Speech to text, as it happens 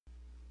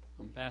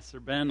I'm Pastor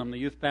Ben. I'm the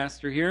youth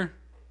pastor here.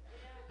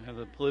 I have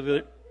the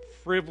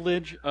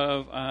privilege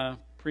of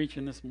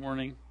preaching this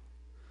morning.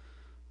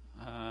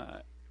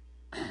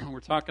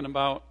 We're talking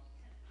about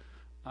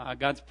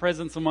God's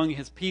presence among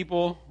His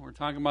people. We're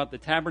talking about the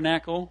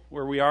tabernacle,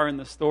 where we are in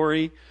the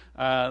story.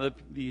 The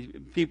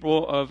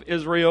people of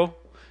Israel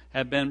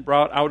have been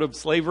brought out of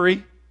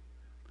slavery.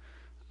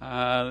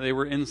 They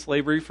were in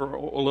slavery for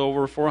a little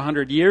over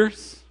 400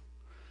 years.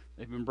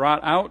 They've been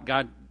brought out.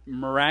 God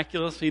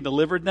miraculously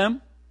delivered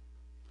them.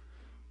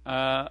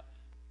 And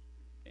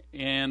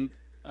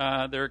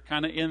they're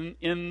kind of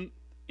in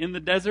the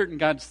desert, and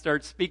God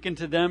starts speaking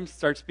to them,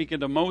 starts speaking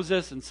to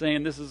Moses and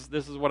saying, this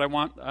is what I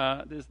want.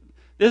 This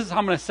is how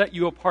I'm going to set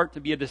you apart to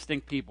be a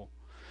distinct people.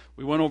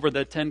 We went over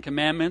the 10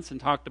 Commandments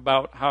and talked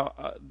about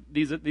how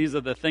these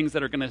are the things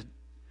that are going to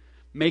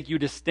make you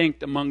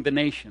distinct among the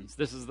nations.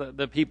 This is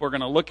the people are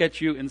going to look at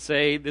you and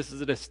say, this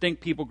is a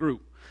distinct people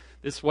group.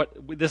 This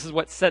is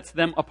what sets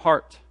them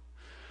apart.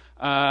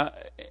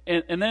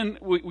 And then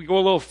we go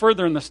a little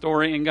further in the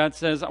story, and God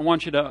says, I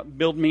want you to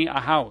build me a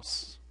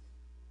house.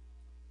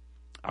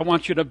 I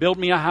want you to build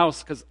me a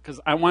house because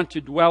I want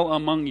to dwell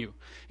among you.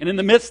 And in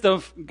the midst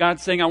of God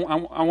saying, I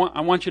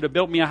want you to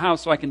build me a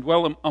house so I can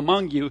dwell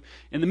among you,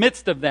 in the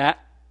midst of that,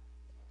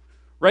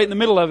 right in the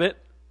middle of it,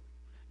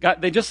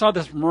 they just saw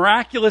this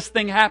miraculous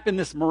thing happen,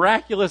 this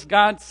miraculous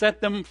God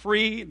set them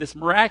free, this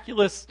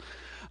miraculous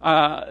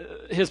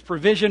His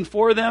provision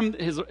for them,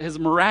 His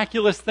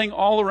miraculous thing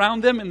all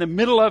around them, right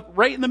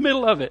in the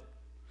middle of it,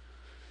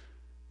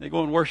 they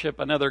go and worship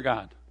another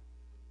God.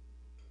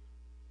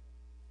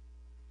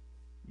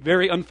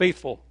 Very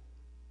unfaithful.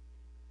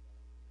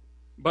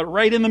 But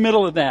right in the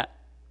middle of that,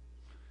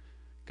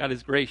 God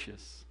is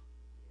gracious.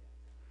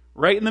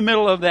 Right in the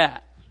middle of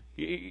that,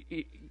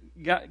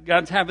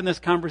 God's having this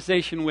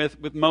conversation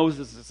with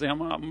Moses and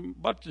saying, I'm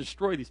about to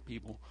destroy these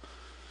people.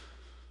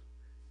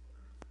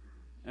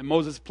 And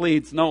Moses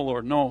pleads, no,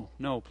 Lord,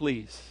 no,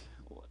 please.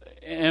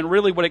 And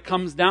really what it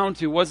comes down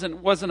to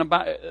wasn't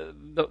about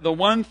the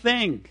one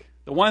thing.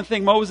 The one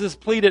thing Moses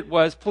pleaded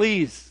was,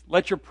 please,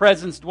 let your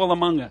presence dwell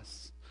among us.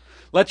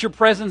 Let your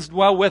presence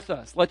dwell with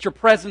us. Let your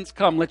presence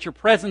come. Let your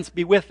presence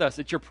be with us.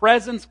 It's your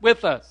presence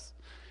with us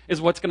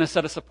is what's going to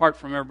set us apart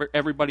from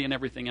everybody and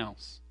everything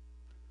else.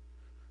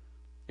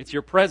 It's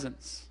your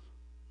presence.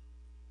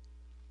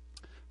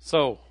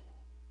 So,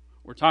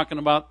 we're talking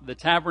about the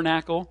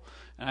tabernacle.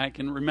 I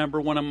can remember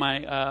one of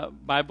my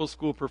Bible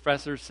school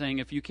professors saying,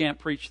 if you can't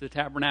preach the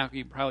tabernacle,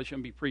 you probably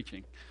shouldn't be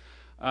preaching.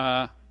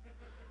 I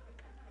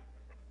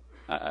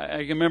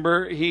can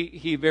remember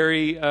he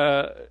very,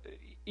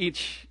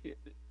 each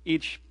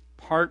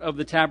part of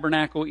the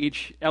tabernacle,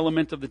 each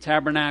element of the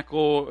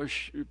tabernacle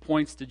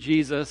points to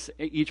Jesus.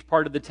 Each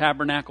part of the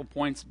tabernacle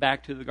points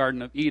back to the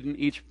Garden of Eden.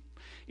 Each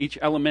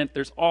element,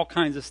 there's all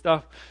kinds of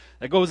stuff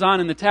that goes on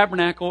in the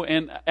tabernacle.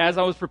 And as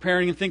I was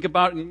preparing and thinking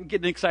about it and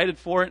getting excited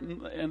for it,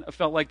 and I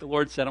felt like the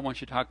Lord said, I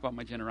want you to talk about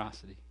my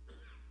generosity.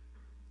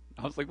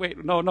 I was like,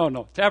 wait,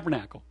 no,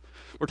 tabernacle.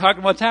 We're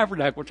talking about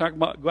tabernacle. We're talking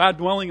about God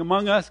dwelling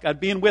among us, God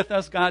being with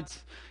us, God,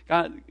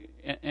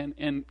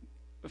 and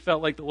it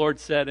felt like the Lord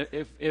said,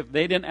 if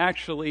they didn't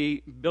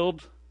actually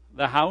build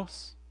the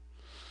house,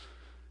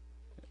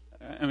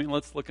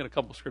 let's look at a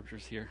couple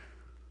scriptures here.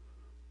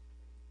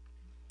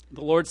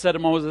 The Lord said to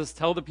Moses,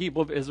 tell the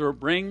people of Israel,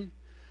 bring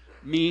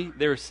me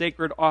their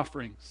sacred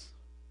offerings.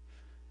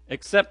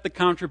 Accept the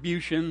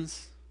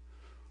contributions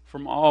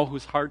from all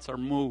whose hearts are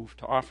moved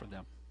to offer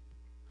them.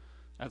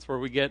 That's where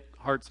we get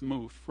hearts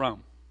moved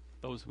from.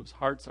 Those whose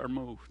hearts are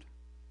moved.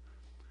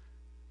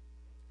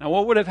 Now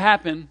what would have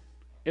happened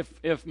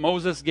if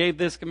Moses gave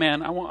this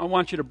command, I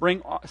want you to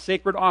bring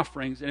sacred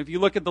offerings. And if you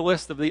look at the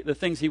list of the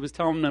things he was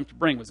telling them to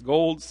bring, was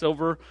gold,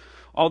 silver,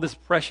 all this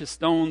precious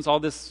stones, all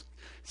this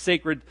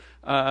sacred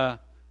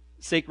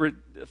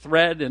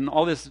thread, and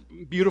all this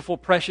beautiful,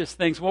 precious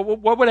things.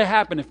 What would have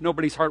happened if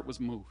nobody's heart was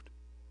moved?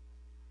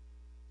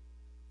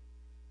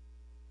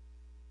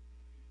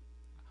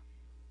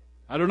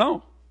 I don't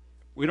know.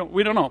 We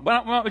don't know.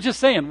 But I was just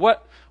saying,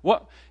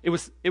 it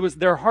was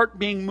their heart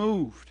being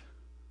moved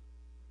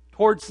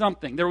towards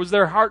something. There was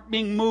their heart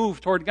being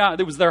moved toward God.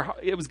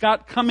 It was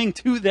God coming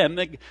to them.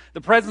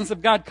 The presence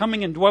of God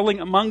coming and dwelling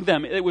among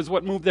them. It was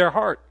what moved their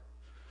heart.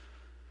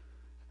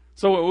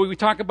 So when we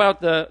talk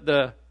about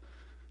the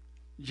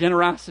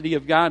generosity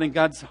of God and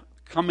God's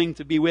coming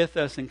to be with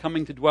us and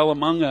coming to dwell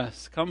among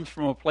us, comes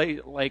from a place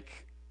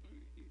like,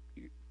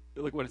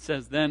 look what it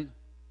says, then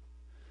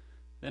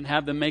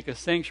have them make a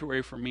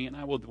sanctuary for me and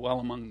I will dwell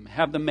among them.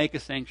 Have them make a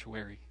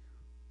sanctuary.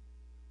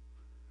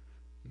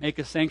 Make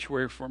a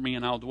sanctuary for me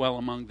and I'll dwell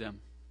among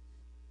them.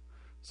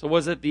 So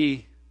was it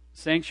the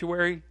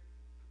sanctuary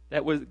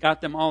that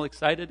got them all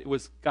excited? It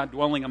was God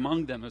dwelling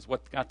among them is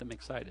what got them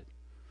excited.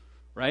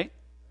 Right?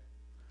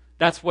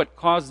 That's what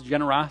caused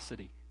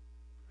generosity.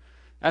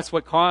 That's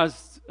what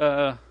caused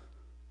them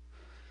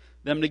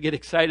to get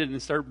excited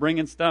and start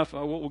bringing stuff.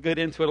 We'll get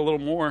into it a little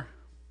more.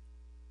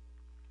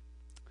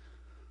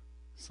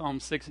 Psalm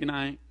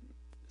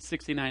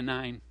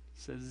 69:9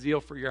 says,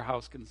 zeal for your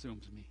house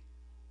consumes me.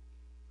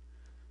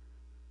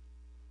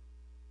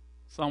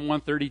 Psalm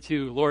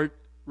 132, Lord,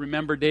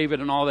 remember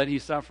David and all that he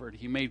suffered.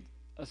 He made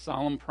a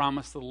solemn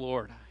promise to the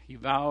Lord. He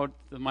vowed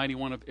to the Mighty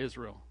One of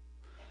Israel,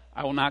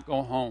 I will not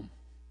go home.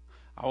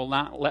 I will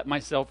not let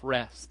myself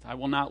rest. I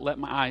will not let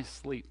my eyes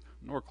sleep,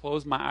 nor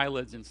close my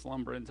eyelids in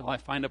slumber until I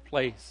find a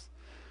place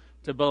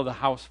to build a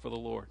house for the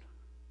Lord,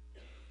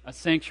 a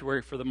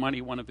sanctuary for the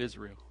Mighty One of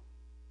Israel.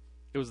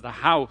 It was the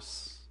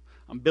house.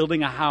 I'm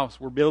building a house.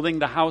 We're building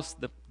the house,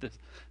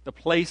 the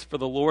place for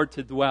the Lord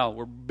to dwell.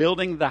 We're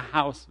building the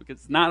house because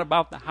it's not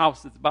about the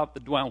house, it's about the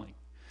dwelling.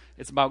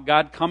 It's about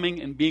God coming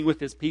and being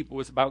with his people.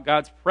 It's about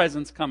God's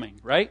presence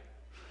coming, right?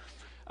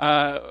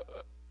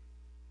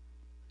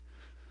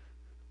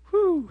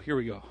 Here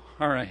we go.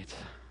 All right.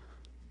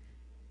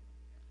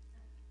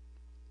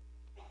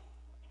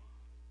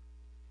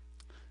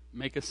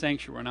 Make a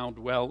sanctuary and I'll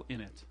dwell in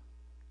it.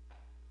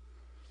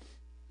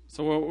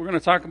 So we're going to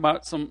talk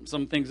about some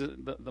things.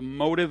 The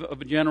motive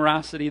of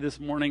generosity this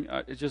morning.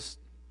 Just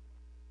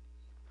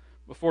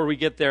before we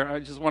get there, I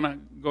just want to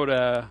go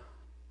to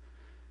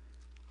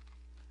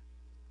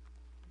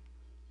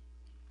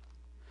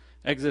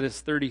Exodus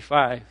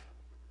 35.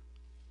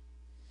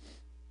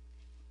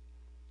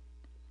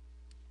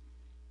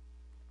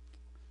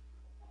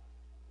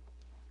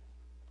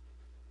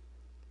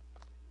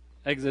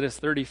 Exodus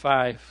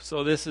 35.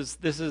 So this is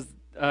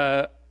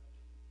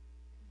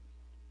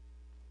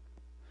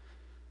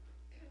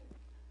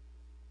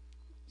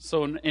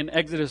so in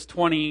Exodus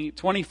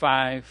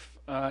 25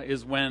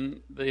 is when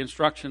the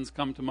instructions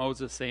come to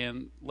Moses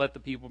saying, let the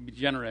people be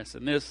generous.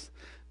 And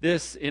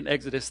this in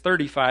Exodus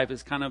 35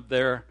 is kind of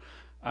their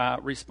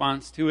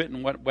response to it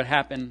and what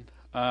happened.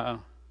 It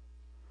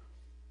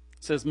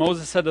says,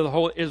 Moses said to the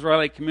whole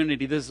Israelite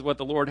community, this is what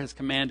the Lord has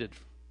commanded.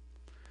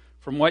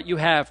 From what you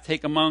have,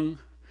 take an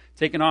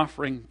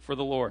offering for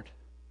the Lord.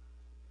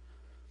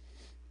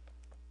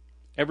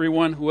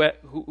 Everyone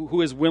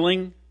who is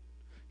willing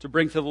to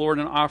bring to the Lord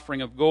an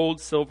offering of gold,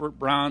 silver,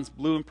 bronze,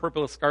 blue and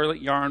purple,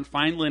 scarlet yarn,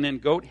 fine linen,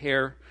 goat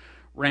hair,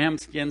 ram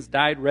skins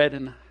dyed red,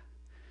 and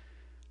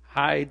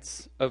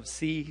hides of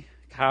sea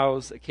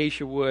cows,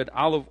 acacia wood,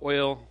 olive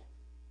oil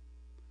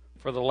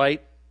for the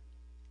light,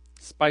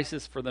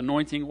 spices for the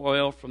anointing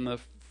oil, from the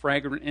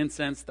fragrant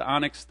incense, the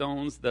onyx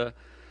stones, the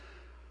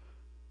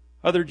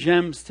other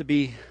gems to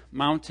be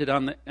mounted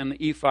on the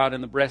ephod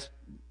and the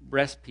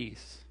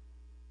breastpiece.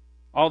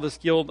 All the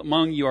skilled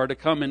among you are to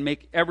come and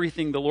make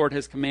everything the Lord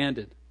has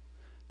commanded.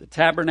 The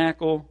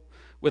tabernacle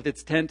with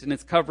its tent and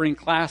its covering,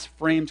 clasp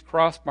frames,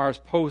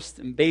 crossbars, posts,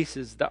 and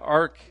bases. The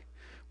ark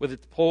with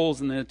its poles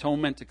and the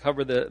atonement to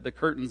cover the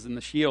curtains and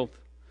the shield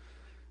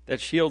that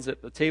shields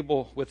it. The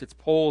table with its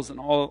poles and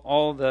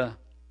all the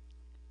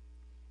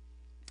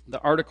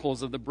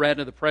articles of the bread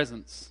of the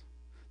presence.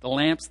 The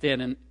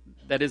lampstand, and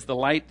that is the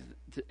light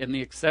and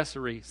the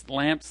accessories. The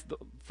lamps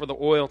for the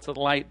oil to the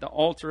light. The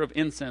altar of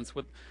incense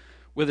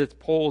with its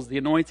poles, the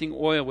anointing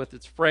oil with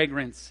its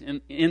fragrance and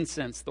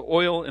incense, the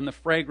oil and the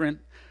fragrant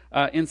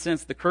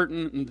incense, the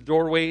curtain and the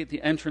doorway, the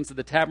entrance of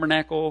the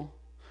tabernacle,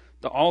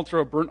 the altar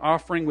of burnt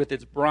offering with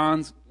its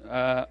bronze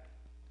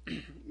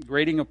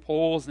grating of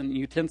poles and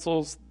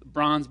utensils, the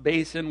bronze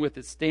basin with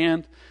its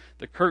stand,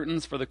 the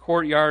curtains for the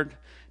courtyard,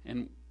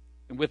 and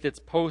with its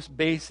post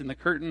base and the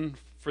curtain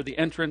for the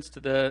entrance to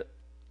the...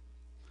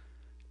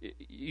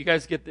 You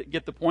guys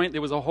get the point?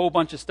 There was a whole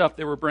bunch of stuff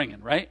they were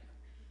bringing, right?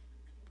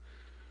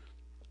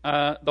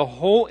 The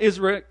whole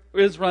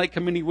Israelite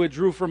community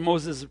withdrew from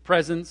Moses'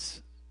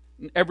 presence.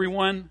 And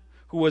everyone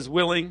who was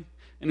willing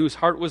and whose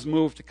heart was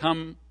moved to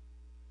come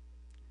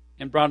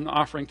and brought an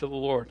offering to the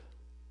Lord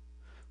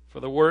for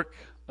the work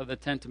of the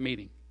tent of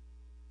meeting,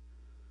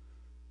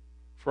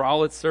 for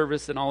all its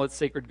service and all its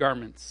sacred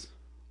garments.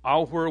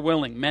 All who were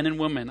willing, men and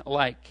women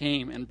alike,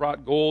 came and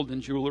brought gold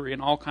and jewelry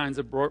and all kinds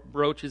of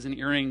brooches and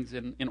earrings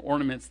and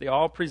ornaments. They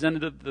all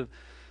presented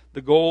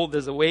the gold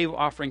as a wave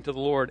offering to the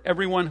Lord.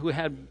 Everyone who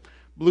had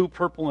blue,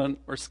 purple,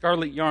 or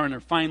scarlet yarn, or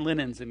fine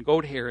linens, and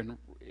goat hair, and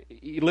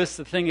he lists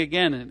the thing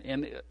again.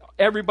 And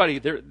everybody,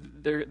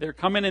 they're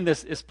coming in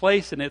this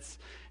place, and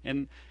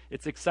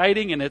it's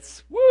exciting, and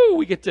it's woo!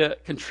 We get to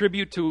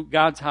contribute to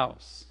God's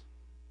house.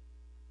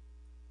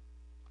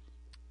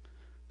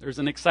 There's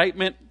an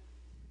excitement.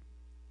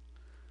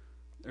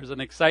 There's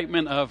an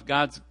excitement of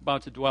God's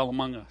about to dwell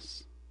among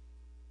us.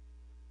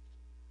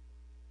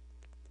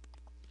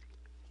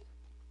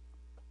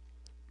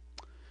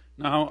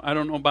 Now, I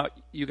don't know about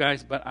you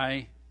guys, but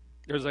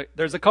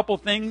there's a couple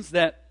things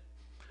that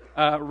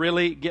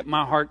really get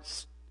my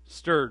heart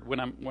stirred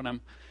when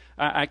I'm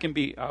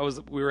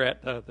we were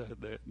at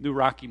the new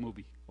Rocky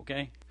movie,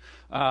 okay?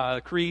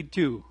 Creed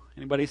 2.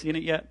 Anybody seen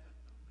it yet?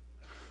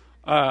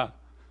 We're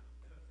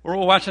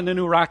watching the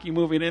new Rocky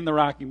movie, and in the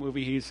Rocky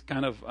movie, he's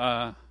kind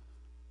of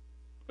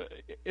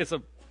it's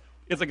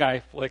a guy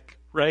flick,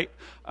 right?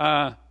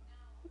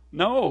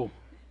 No,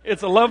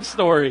 it's a love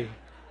story.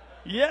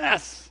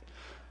 Yes.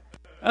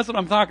 That's what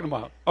I'm talking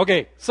about.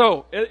 Okay,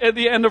 so at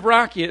the end of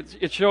Rocky,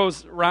 it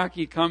shows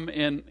Rocky come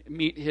and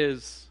meet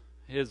his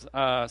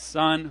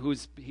son,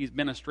 he's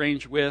been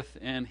estranged with,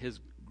 and his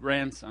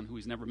grandson, who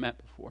he's never met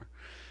before.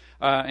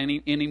 and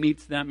he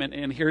meets them,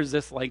 and here's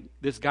this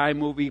guy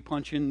movie,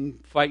 punching,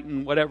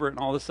 fighting, whatever, and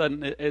all of a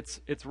sudden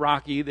it's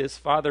Rocky, this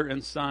father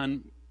and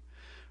son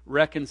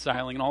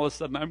reconciling, and all of a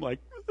sudden I'm like,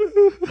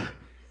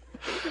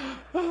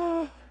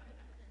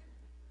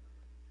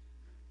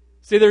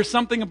 See, there's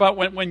something about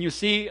when you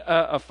see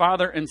a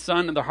father and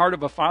son, and the heart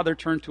of a father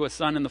turn to a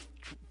son, and the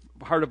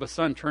heart of a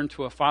son turn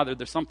to a father.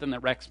 There's something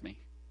that wrecks me.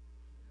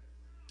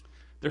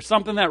 There's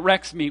something that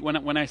wrecks me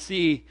when I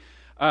see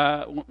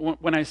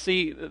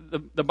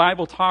the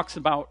Bible talks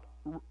about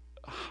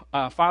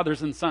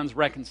fathers and sons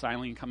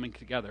reconciling and coming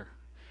together.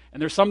 And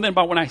there's something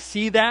about when I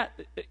see that,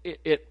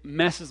 it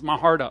messes my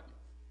heart up.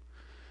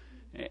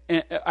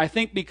 And I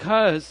think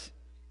because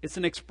it's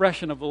an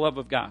expression of the love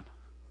of God.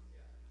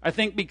 I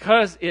think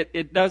because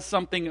it does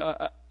something,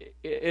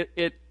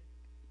 it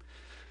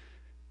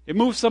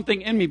moves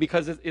something in me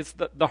because it's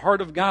the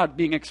heart of God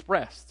being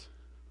expressed,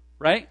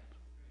 right?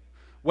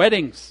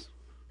 Weddings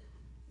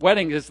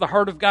is the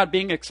heart of God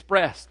being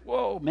expressed.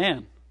 Whoa,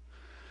 man.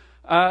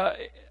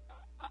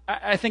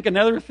 I think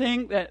another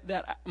thing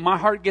that my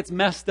heart gets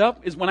messed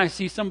up is when I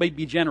see somebody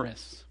be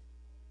generous.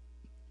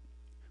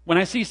 When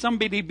I see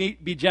somebody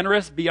be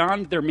generous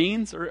beyond their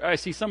means, or I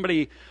see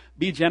somebody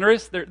be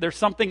generous, there's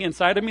something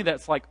inside of me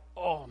that's like,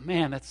 oh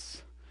man,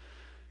 that's...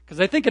 Because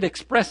I think it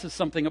expresses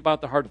something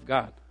about the heart of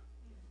God.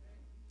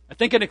 I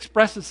think it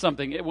expresses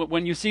something.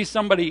 When you see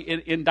somebody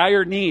in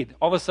dire need,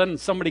 all of a sudden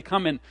somebody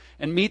come in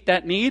and meet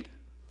that need.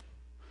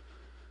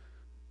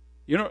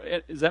 You know,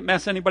 does that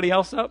mess anybody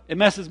else up? It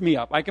messes me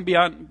up. I can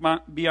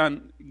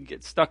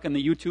get stuck in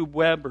the YouTube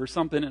web or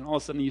something, and all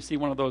of a sudden you see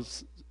one of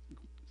those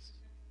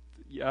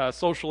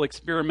social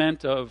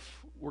experiment of,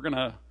 we're going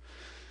to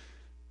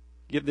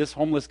give this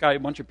homeless guy a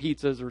bunch of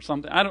pizzas or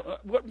something.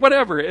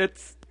 Whatever. It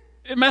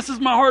messes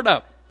my heart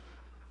up.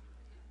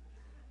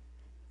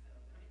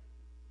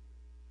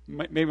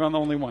 Maybe I'm the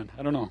only one.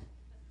 I don't know.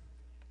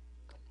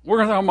 We're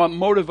going to talk about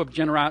motive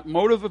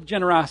of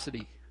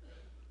generosity.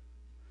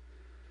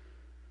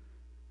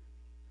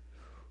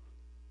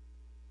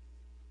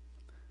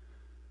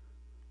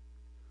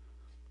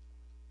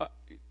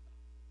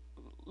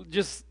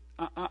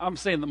 I'm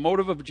saying the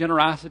motive of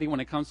generosity when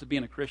it comes to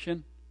being a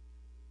Christian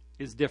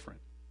is different.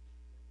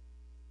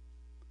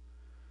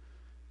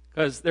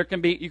 Because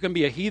you can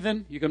be a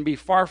heathen, you can be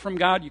far from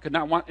God, you could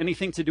not want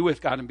anything to do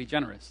with God and be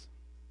generous.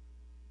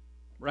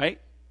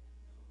 Right?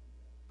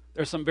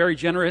 There's some very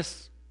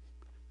generous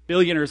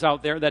billionaires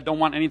out there that don't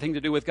want anything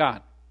to do with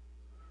God.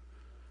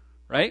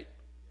 Right?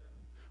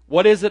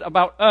 What is it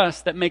about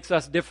us that makes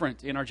us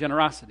different in our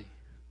generosity?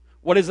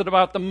 What is it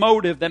about the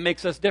motive that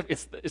makes us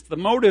different? It's the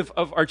motive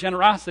of our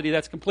generosity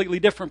that's completely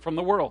different from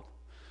the world.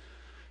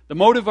 The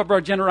motive of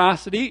our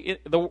generosity,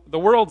 the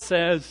world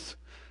says,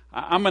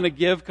 I'm going to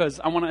give because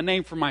I want a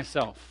name for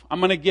myself. I'm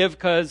going to give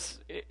because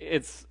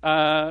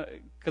I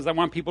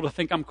want people to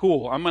think I'm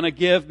cool. I'm going to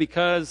give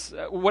because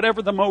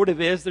whatever the motive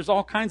is, there's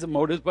all kinds of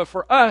motives. But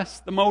for us,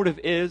 the motive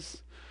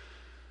is,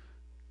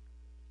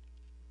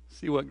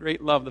 see what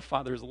great love the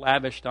Father has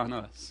lavished on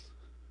us.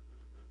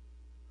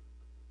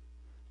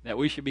 That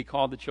we should be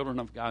called the children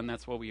of God, and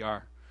that's what we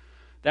are.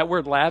 That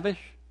word lavish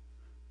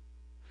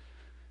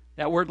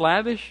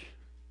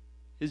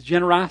is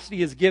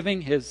generosity, is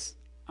giving,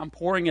 I'm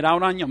pouring it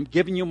out on you, I'm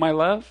giving you my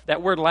love.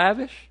 That word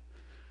lavish,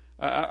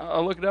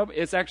 I'll look it up,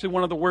 it's actually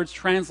one of the words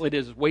translated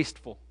as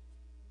wasteful.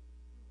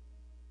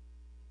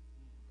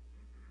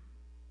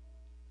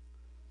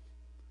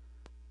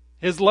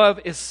 His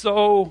love is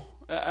so,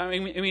 I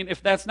mean,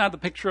 if that's not the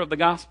picture of the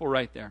gospel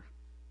right there.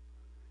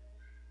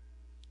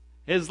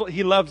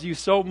 He loves you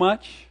so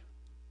much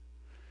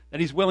that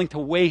he's willing to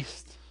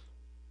waste.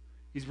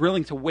 He's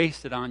willing to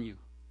waste it on you.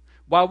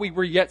 While we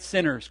were yet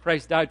sinners,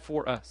 Christ died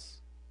for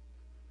us.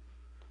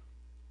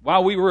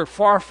 While we were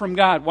far from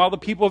God, while the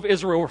people of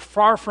Israel were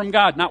far from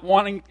God, not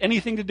wanting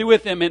anything to do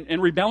with him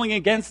and rebelling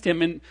against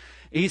him, and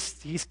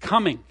he's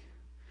coming.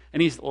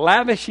 And he's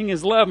lavishing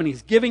his love, and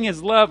he's giving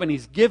his love, and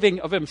he's giving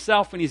of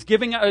himself, and he's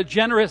giving out of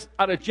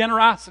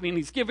generosity, and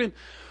he's giving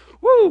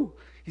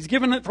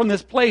it from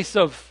this place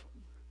of...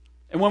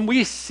 And when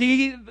we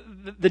see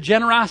the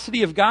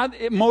generosity of God,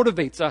 it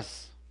motivates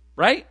us,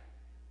 right?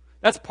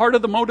 That's part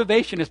of the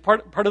motivation. It's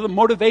part of the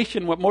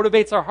motivation. What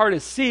motivates our heart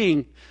is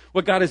seeing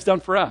what God has done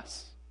for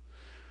us,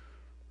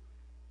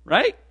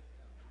 right?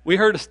 We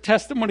heard a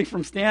testimony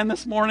from Stan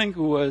this morning,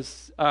 who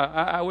was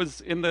I was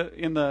in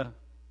the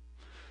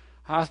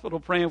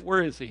hospital praying.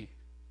 Where is he?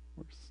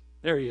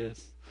 There he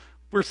is.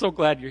 We're so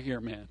glad you're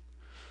here, man.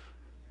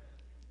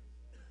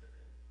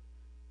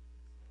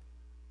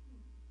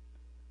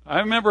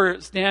 I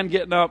remember Stan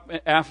getting up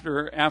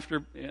after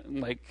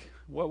like,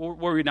 what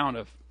were we down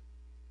to?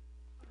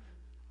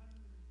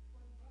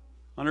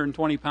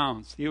 120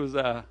 pounds. He was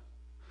a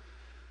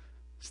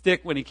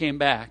stick when he came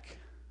back.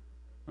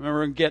 I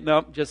remember him getting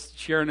up, just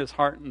sharing his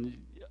heart, and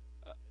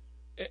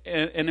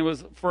it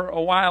was for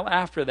a while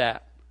after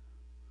that.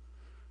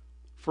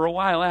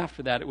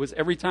 It was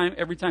every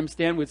time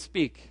Stan would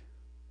speak,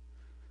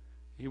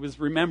 he was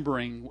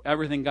remembering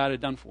everything God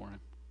had done for him.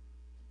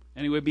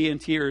 And he would be in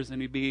tears,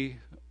 and he'd be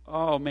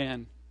Oh,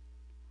 man.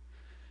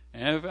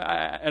 And if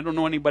I don't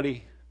know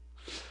anybody.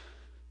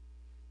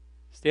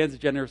 Stan's a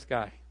generous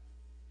guy.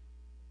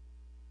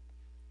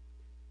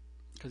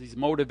 Because he's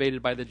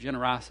motivated by the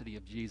generosity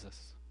of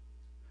Jesus.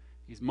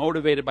 He's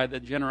motivated by the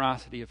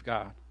generosity of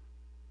God.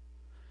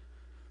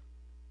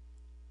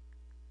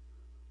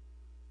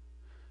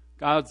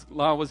 God's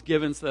law was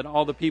given so that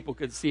all the people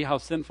could see how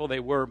sinful they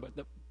were, but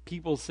the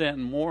people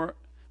sinned more.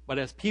 But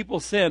as people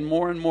sinned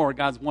more and more,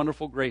 God's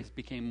wonderful grace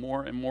became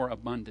more and more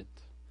abundant.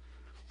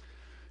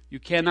 You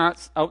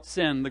cannot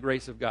out-sin the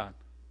grace of God.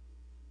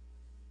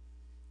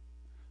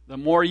 The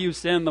more you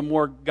sin, the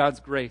more God's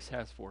grace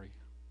has for you.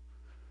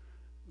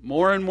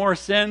 More and more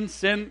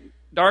sin,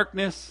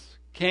 darkness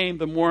came,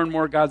 the more and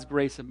more God's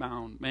grace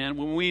abound. Man,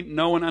 when we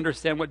know and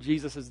understand what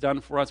Jesus has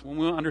done for us, when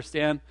we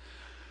understand,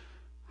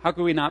 how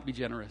could we not be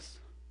generous?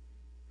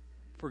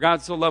 For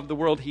God so loved the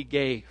world, He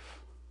gave.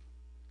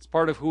 It's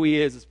part of who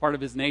He is. It's part of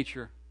His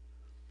nature.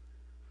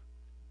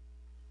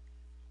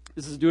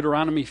 This is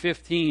Deuteronomy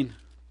 15.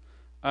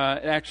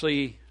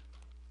 Actually,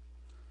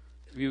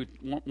 if you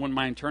wouldn't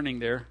mind turning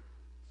there.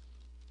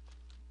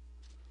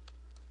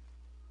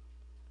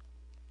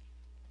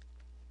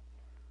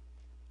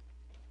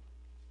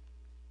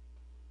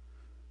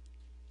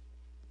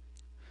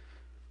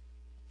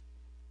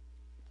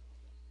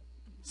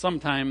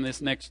 Sometime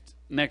this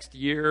next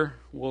year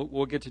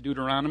we'll get to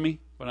Deuteronomy,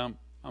 but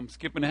I'm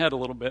skipping ahead a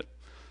little bit.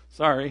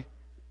 Sorry.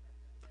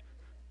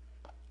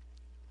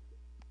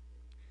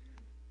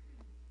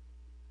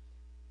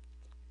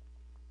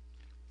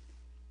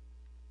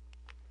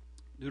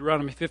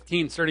 Deuteronomy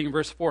 15, starting in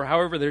verse 4.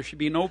 However, there should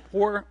be no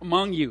poor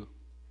among you,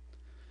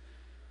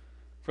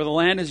 for the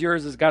land is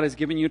yours as God has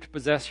given you to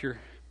possess your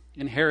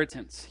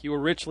inheritance. He will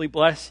richly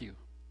bless you,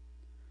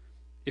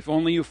 if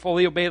only you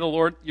fully obey the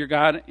Lord your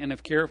God and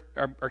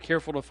are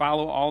careful to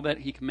follow all that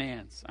He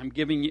commands. I'm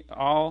giving you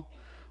all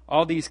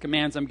these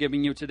commands I'm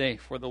giving you today.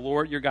 For the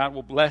Lord your God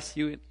will bless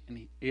you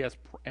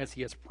as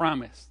He has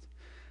promised,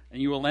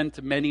 and you will lend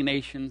to many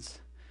nations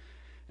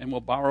and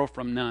will borrow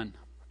from none.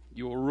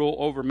 You will rule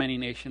over many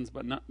nations,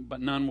 but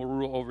none will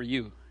rule over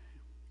you.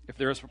 If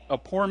there is a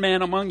poor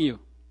man among you,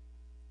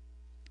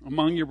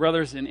 among your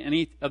brothers in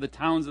any of the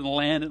towns in the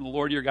land that the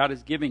Lord your God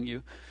is giving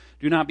you,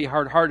 do not be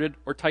hard-hearted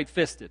or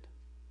tight-fisted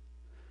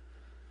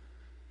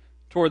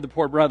toward the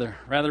poor brother.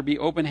 Rather be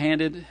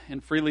open-handed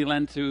and freely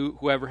lend to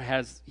whoever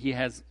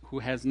who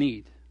has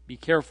need. Be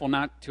careful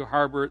not to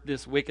harbor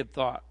this wicked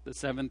thought. The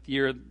 7th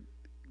year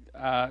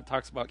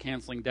talks about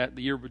canceling debt.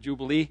 The year of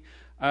Jubilee,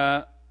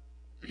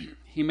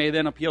 he may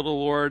then appeal to the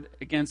Lord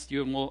against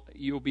you, and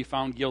you will be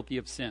found guilty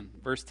of sin.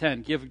 Verse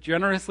 10, give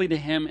generously to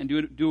him, and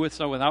do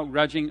so without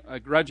a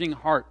grudging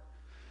heart.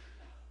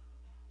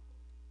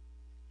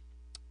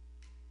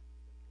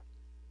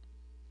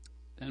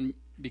 And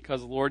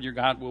because the Lord your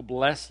God will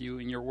bless you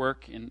in your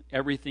work and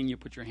everything you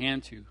put your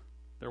hand to.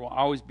 There will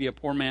always be a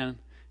poor man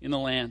in the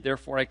land.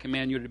 Therefore I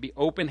command you to be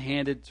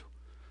open-handed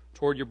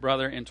toward your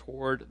brother and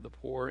toward the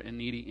poor and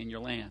needy in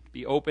your land.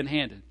 Be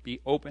open-handed. Be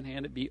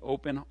open-handed. Be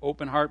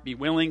open heart. Be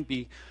willing.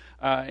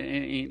 And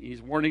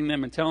he's warning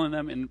them and telling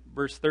them in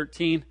verse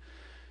 13. It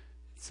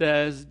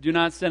says, do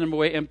not send him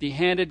away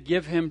empty-handed.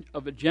 Give him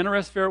of a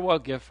generous farewell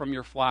gift from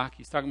your flock.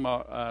 He's talking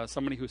about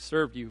somebody who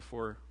served you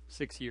for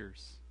 6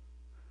 years.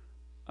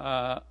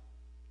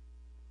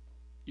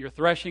 Your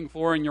threshing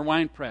floor and your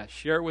winepress.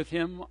 Share with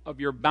him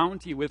of your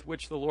bounty with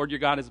which the Lord your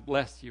God has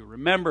blessed you.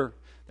 Remember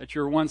that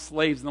you were once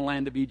slaves in the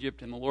land of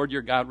Egypt, and the Lord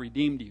your God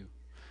redeemed you.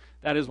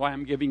 That is why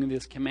I'm giving you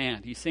this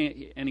command. He's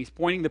saying, and he's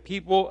pointing the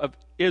people of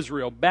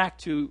Israel back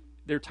to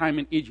their time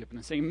in Egypt,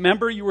 and saying,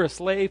 remember you were a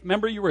slave.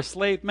 Remember you were a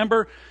slave.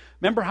 Remember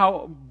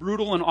how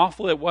brutal and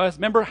awful it was.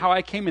 Remember how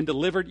I came and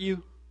delivered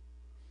you.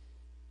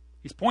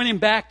 He's pointing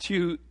back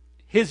to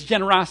His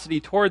generosity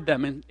toward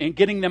them and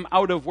getting them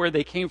out of where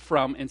they came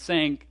from, and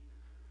saying,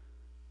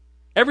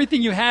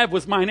 everything you have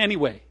was mine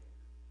anyway.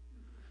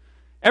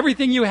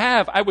 Everything you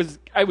have, I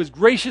was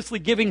graciously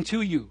giving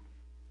to you.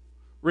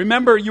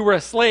 Remember, you were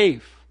a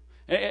slave.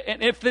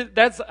 And if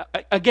that's,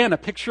 again, a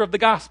picture of the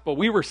gospel.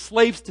 We were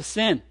slaves to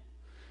sin.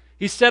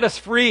 He set us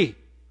free.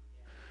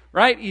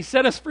 Right? He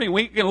set us free.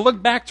 We can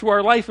look back to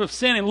our life of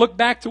sin and look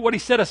back to what He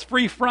set us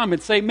free from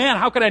and say, man,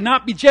 how could I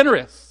not be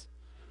generous?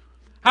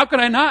 How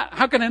can I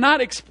not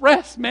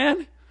express,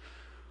 man,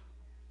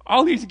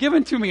 all He's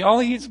given to me, all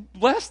He's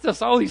blessed us,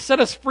 all He's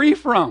set us free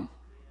from?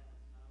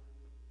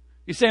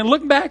 He's saying,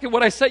 look back at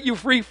what I set you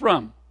free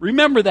from.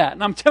 Remember that.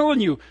 And I'm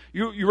telling you,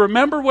 you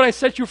remember what I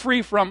set you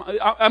free from.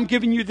 I'm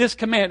giving you this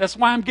command. That's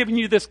why I'm giving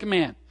you this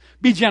command.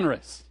 Be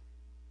generous.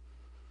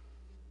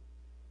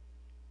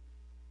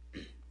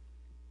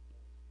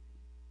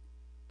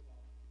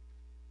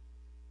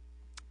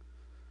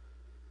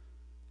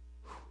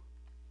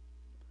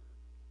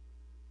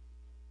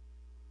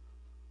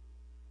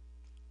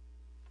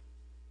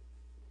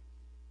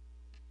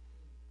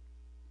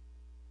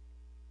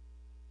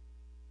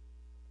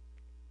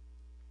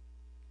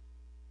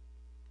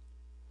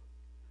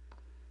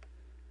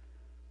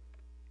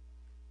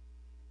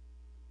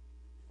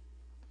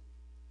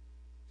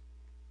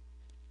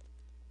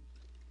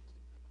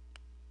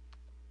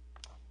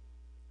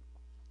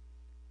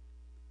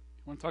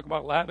 Want to talk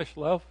about lavish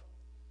love?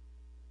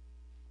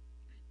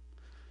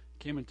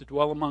 Came in to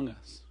dwell among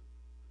us.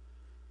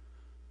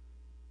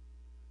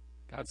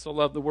 God so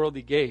loved the world,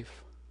 he gave.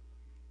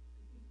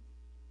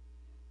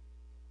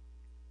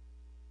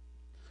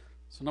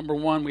 So number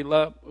one,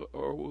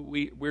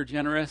 we're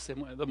generous,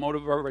 and the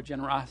motive of our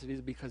generosity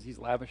is because he's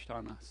lavished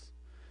on us.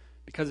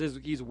 Because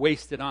he's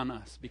wasted on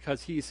us.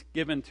 Because he's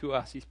given to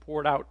us. He's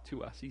poured out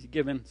to us. He's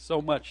given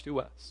so much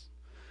to us.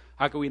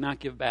 How can we not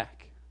give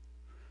back?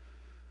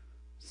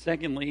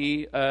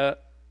 Secondly,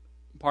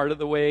 part of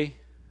the way,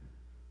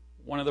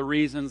 one of the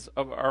reasons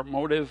of our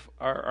motive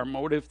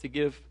to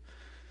give,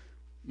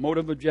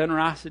 motive of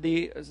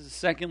generosity,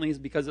 secondly, is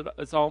because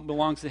it all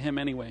belongs to him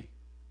anyway.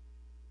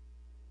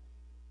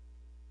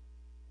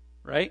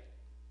 Right?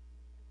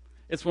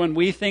 It's when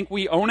we think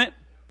we own it,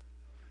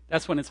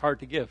 that's when it's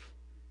hard to give.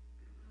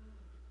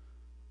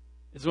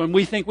 It's when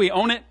we think we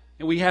own it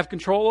and we have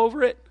control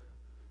over it.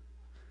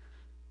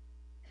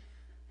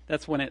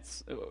 That's when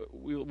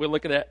we're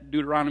looking at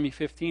Deuteronomy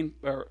 15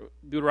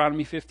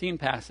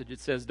 passage.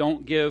 It says,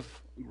 "Don't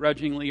give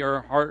grudgingly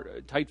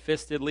or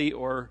tight-fistedly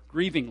or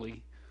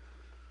grievingly."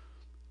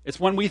 It's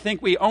when we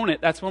think we own it.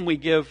 That's when we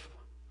give.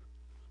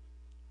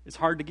 It's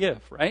hard to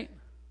give, right?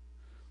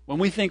 When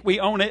we think we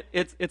own it,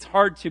 it's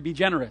hard to be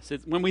generous.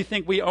 When we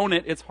think we own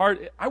it, it's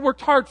hard. I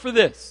worked hard for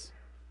this.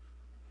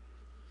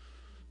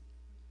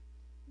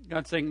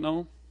 God's saying,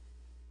 no.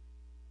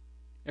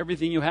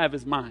 Everything you have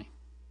is mine.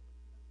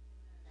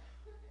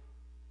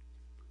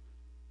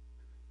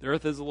 The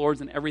earth is the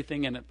Lord's and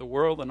everything in it. The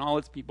world and all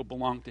its people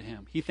belong to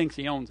him. He thinks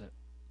he owns it.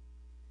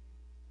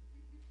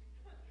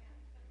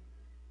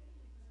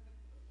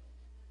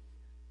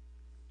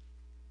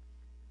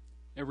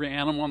 Every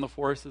animal in the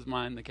forest is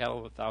mine, the cattle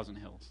of 1,000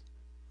 hills.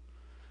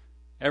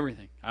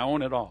 Everything. I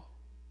own it all.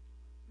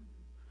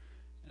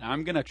 And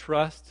I'm going to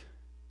trust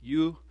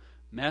you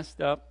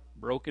messed up,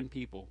 broken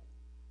people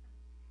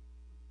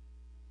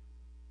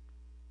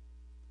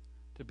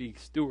to be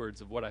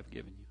stewards of what I've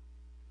given you.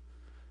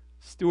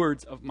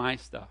 Stewards of my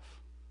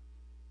stuff.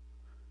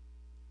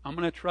 I'm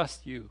going to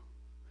trust you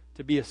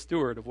to be a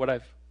steward of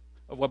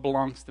what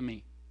belongs to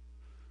me.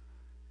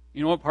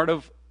 You know what part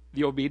of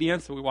the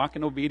obedience, we walk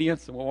in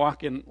obedience and we'll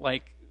walk in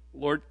like,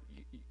 Lord,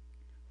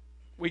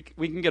 we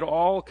can get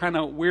all kind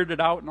of weirded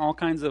out and all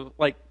kinds of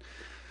like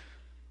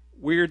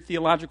weird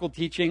theological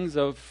teachings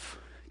of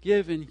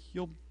give and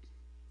you'll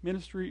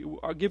ministry,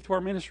 give to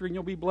our ministry and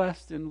you'll be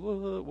blessed and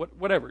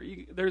whatever.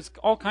 There's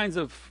all kinds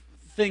of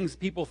things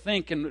people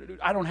think, and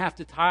I don't have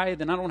to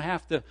tithe and I don't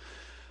have to.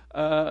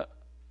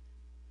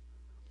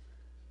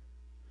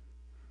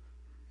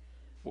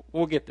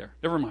 We'll get there.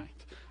 Never mind.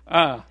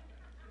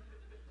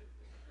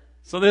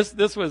 So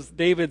this was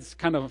David's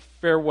kind of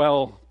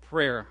farewell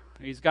prayer.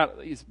 He's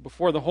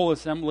before the whole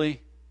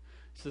assembly.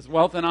 He says,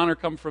 "Wealth and honor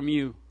come from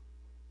you.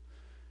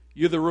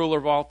 You, the ruler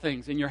of all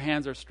things. In your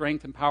hands are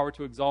strength and power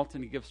to exalt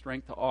and to give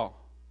strength to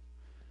all.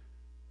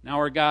 Now,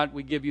 our God,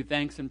 we give you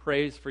thanks and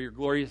praise for your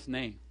glorious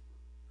name.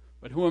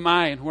 But who am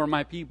I and who are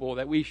my people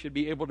that we should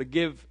be able to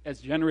give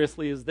as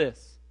generously as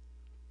this?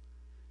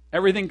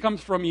 Everything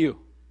comes from you.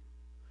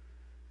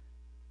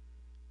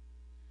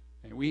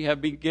 And we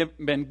have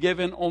been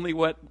given only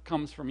what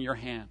comes from your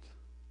hand.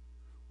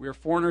 We are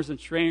foreigners and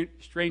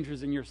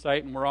strangers in your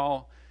sight, and we're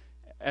all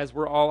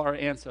our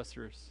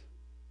ancestors.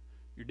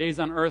 Your days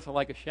on earth are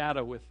like a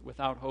shadow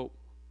without hope.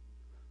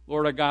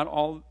 Lord our God,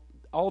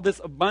 all this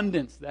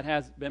abundance that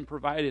has been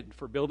provided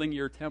for building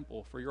your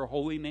temple, for your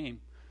holy name,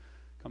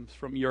 comes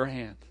from your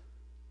hand.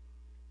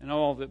 And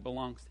all of it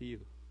belongs to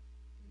you."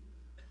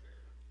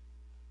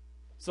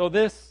 So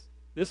this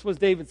was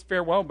David's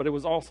farewell, but it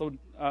was also,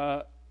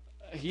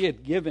 he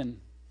had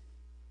given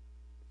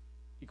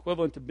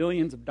equivalent to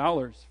billions of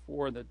dollars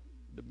for the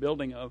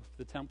building of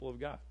the temple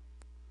of God.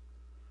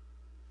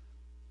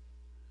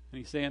 And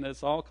he's saying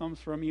this all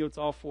comes from you, it's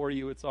all for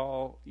you, it's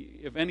all,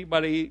 if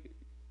anybody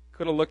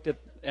could have looked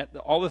at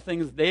all the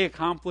things they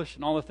accomplished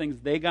and all the things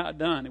they got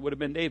done, it would have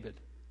been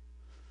David.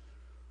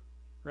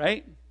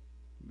 Right?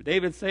 But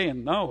David's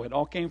saying, no, it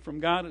all came from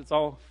God, it's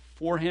all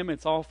for him,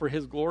 it's all for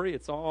his glory,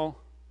 it's all.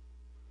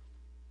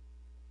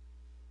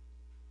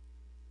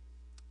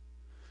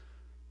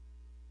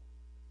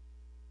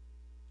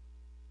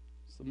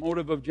 So the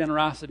motive of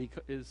generosity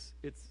it's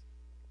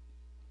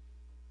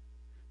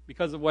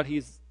because of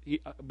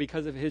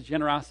because of his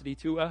generosity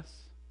to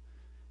us,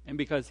 and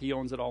because he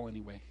owns it all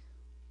anyway.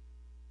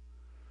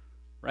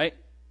 Right?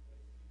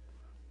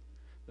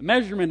 The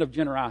measurement of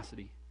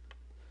generosity.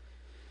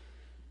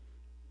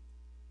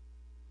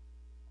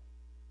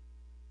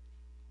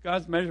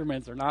 God's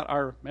measurements are not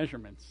our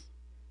measurements.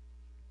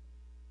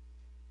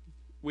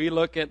 We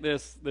look at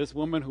this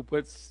woman who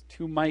puts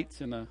 2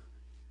 mites in the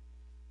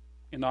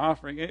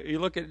offering. You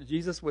look at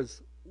Jesus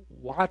was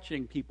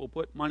watching people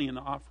put money in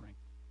the offering.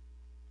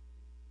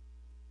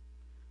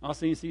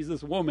 Also, he sees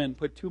this woman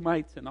put 2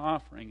 mites in the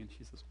offering, and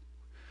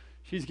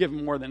she's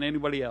given more than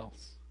anybody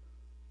else.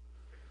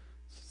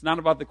 It's not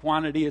about the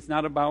quantity. It's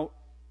about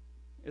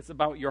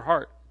your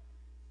heart.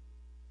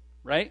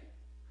 Right?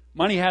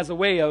 Money has a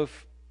way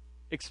of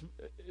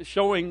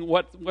showing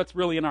what's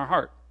really in our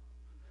heart.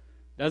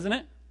 Doesn't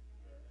it?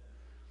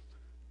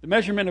 The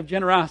measurement of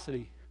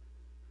generosity.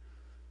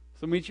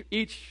 So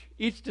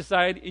each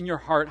decide in your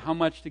heart how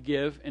much to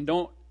give, and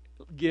don't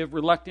give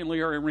reluctantly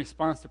or in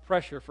response to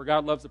pressure, for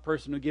God loves the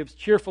person who gives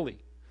cheerfully.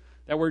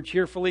 That word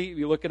cheerfully, if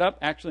you look it up,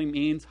 actually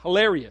means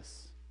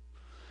hilarious.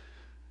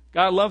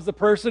 God loves the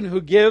person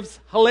who gives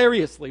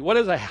hilariously. What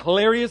does a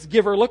hilarious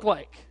giver look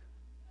like?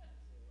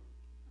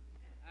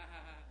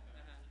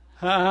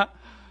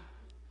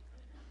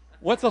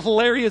 What's a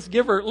hilarious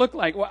giver look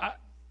like? Well,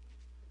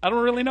 I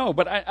don't really know,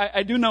 but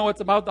I do know it's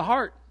about the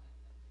heart.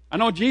 I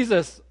know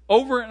Jesus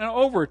over and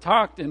over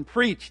talked and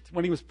preached.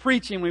 When he was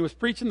preaching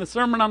the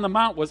Sermon on the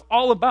Mount, was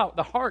all about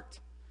the heart.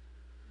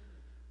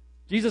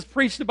 Jesus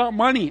preached about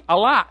money a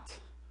lot.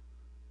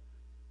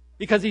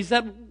 Because he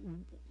said,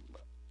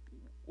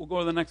 we'll go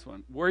to the next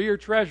one. Where your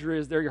treasure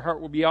is, there your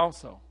heart will be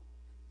also.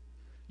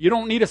 You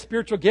don't need a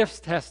spiritual gifts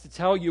test to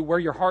tell you where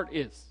your heart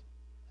is.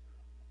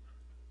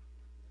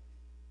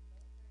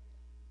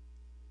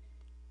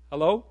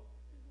 Hello?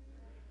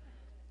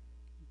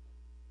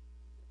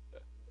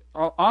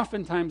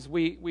 Oftentimes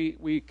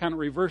we kind of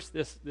reverse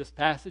this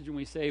passage and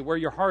we say, where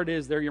your heart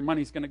is, there your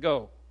money's going to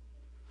go.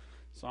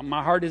 So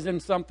my heart is in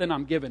something,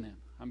 I'm giving it.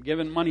 I'm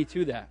giving money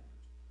to that.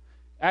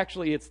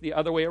 Actually, it's the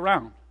other way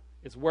around.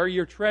 It's where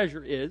your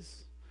treasure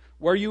is,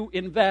 where you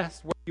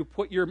invest, where you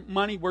put your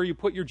money, where you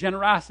put your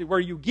generosity, where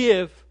you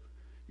give,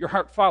 your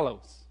heart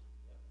follows.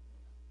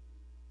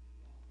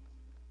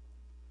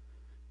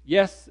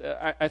 Yes,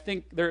 I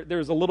think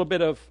there's a little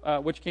bit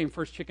of which came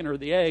first, chicken or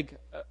the egg.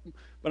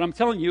 But I'm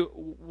telling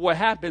you, what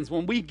happens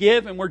when we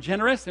give and we're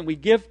generous and we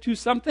give to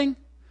something,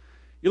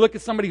 you look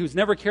at somebody who's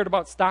never cared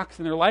about stocks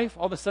in their life,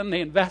 all of a sudden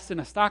they invest in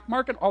a stock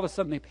market, all of a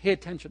sudden they pay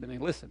attention and they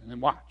listen and they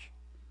watch.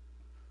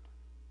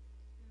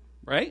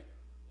 Right?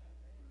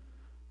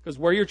 Because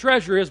where your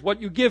treasure is,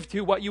 what you give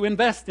to, what you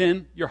invest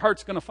in, your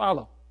heart's going to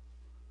follow.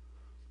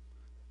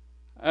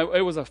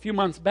 It was a few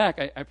months back,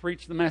 I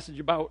preached the message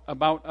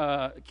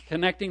about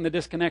connecting the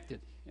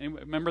disconnected.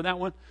 Anybody remember that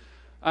one?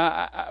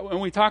 When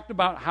we talked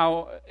about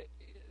how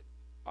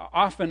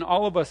often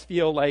all of us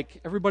feel like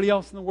everybody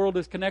else in the world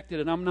is connected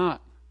and I'm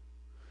not.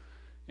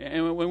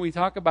 And when we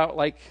talk about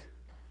like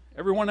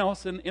everyone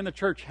else in the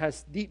church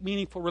has deep,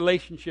 meaningful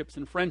relationships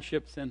and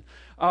friendships, and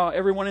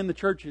everyone in the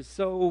church is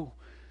so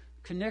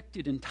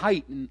connected and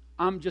tight, and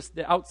I'm just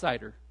the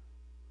outsider.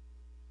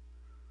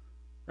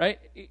 Right?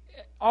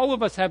 All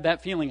of us have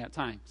that feeling at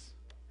times.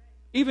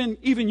 Even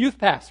youth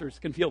pastors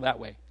can feel that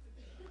way.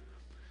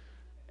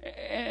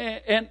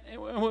 And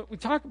when we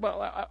talk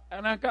about,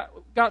 and I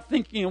got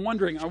thinking and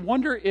wondering, I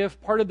wonder if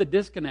part of the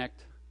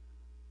disconnect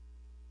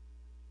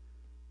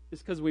is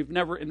because we've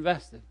never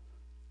invested.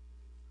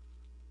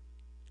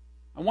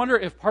 I wonder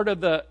if part of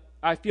the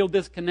I feel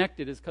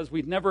disconnected is because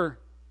we've never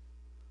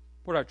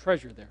put our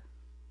treasure there.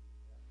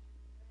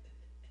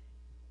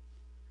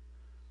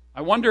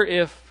 I wonder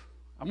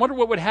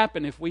what would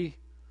happen if we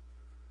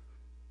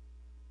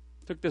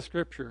took this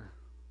scripture,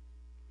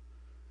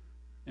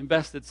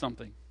 invested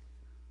something.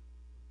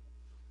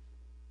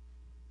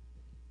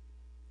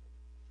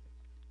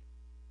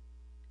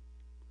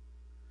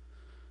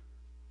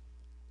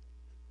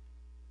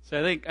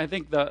 So I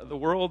think the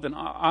world, and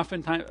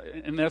oftentimes,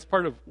 and that's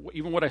part of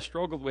even what I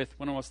struggled with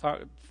when I was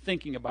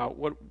thinking about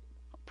what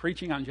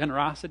preaching on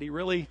generosity.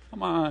 Really,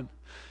 come on,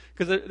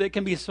 because they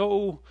can be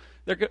so.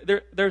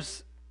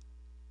 There's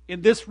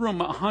in this room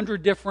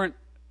 100 different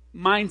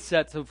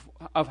mindsets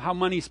of how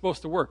money is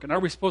supposed to work, and are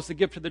we supposed to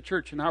give to the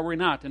church, and how are we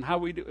not, and how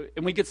we do,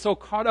 and we get so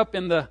caught up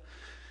in the.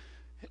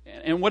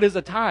 And what is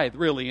a tithe,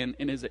 really? And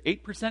is it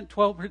 8%,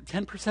 12%,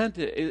 10%?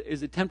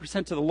 Is it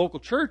 10% to the local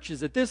church?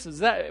 Is it this? Is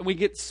that? And we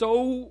get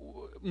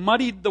so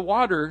muddied the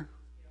water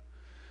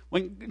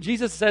when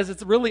Jesus says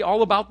it's really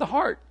all about the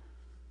heart.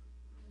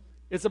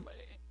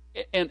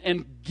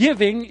 And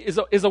giving is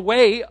a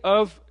way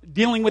of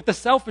dealing with the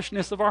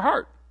selfishness of our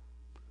heart.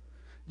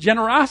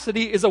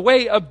 Generosity is a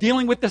way of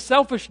dealing with the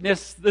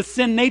selfishness, the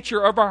sin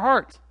nature of our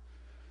heart.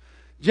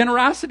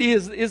 Generosity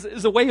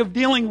is a way of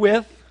dealing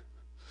with,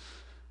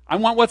 I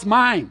want what's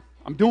mine.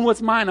 I'm doing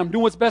what's mine. I'm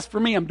doing what's best for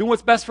me. I'm doing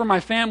what's best for my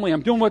family.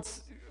 I'm doing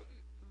what's...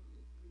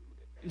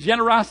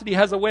 Generosity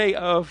has a way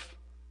of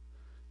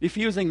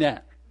diffusing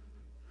that.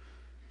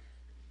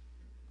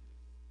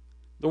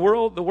 The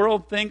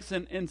world thinks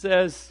and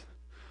says,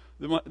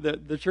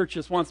 the church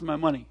just wants my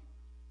money.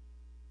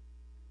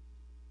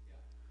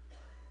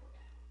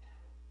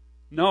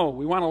 No,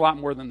 we want a lot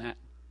more than that.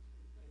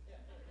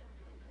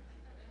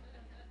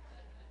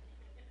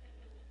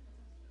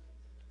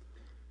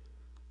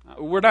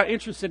 We're not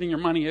interested in your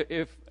money.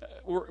 If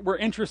we're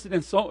interested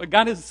in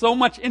God is so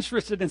much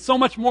interested in so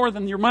much more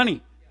than your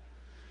money.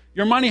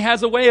 Your money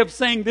has a way of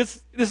saying,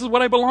 this is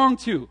what I belong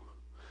to.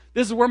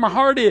 This is where my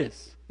heart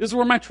is. This is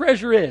where my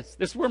treasure is.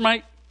 This is where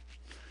my...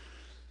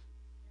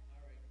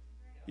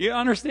 You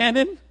understand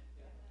it?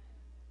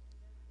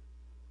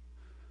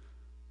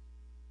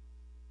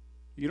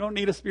 You don't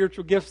need a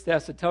spiritual gifts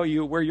test to tell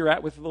you where you're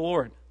at with the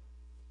Lord.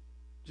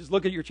 Just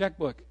look at your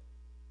checkbook.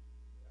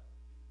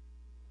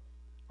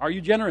 Are you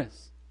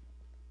generous?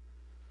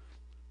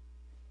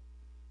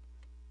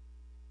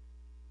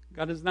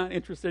 God is not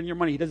interested in your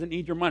money. He doesn't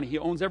need your money. He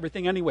owns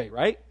everything anyway,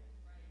 right?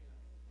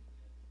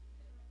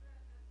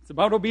 It's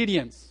about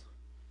obedience.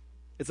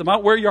 It's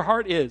about where your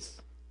heart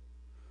is.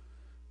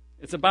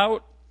 It's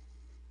about,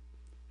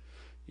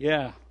 He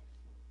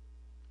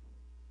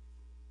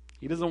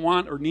doesn't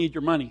want or need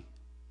your money.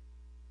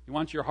 He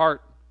wants your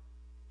heart.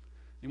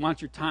 He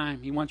wants your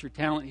time. He wants your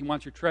talent. He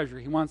wants your treasure.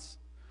 He wants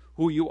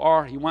who you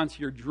are. He wants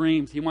your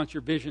dreams. He wants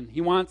your vision.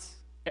 He wants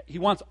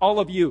all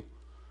of you.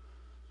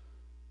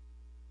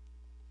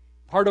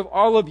 Part of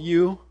all of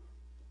you,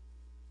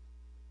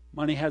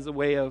 money has a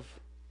way of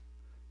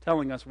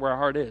telling us where our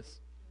heart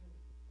is.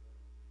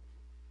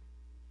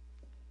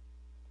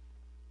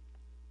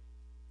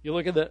 You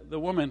look at the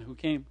woman who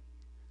came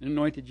and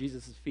anointed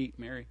Jesus' feet,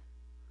 Mary.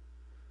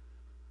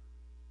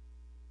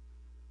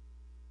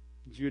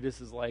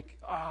 Judas is like,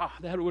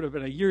 that would have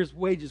been a year's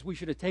wages. We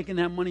should have taken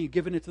that money and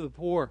given it to the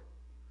poor.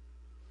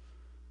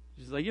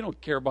 She's like, you don't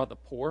care about the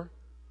poor.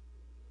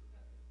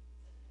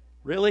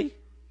 Really?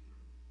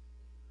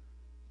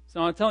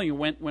 So I'm telling you,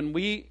 when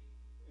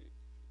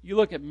you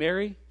look at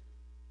Mary,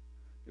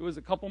 it was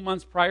a couple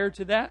months prior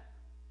to that,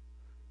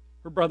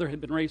 her brother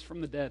had been raised from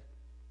the dead.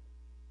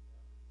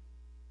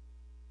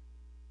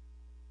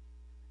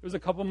 It was a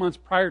couple months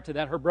prior to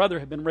that, her brother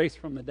had been raised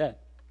from the dead.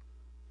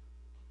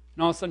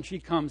 And all of a sudden she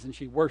comes and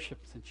she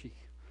worships and she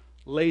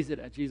lays it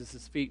at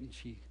Jesus' feet and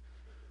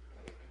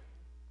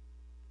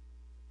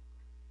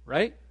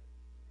right?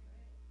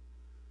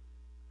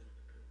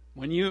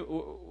 When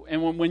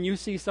you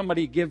see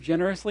somebody give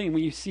generously, and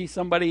when you see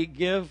somebody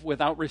give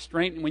without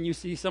restraint, and when you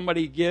see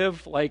somebody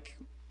give like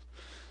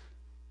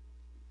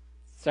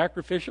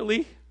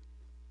sacrificially,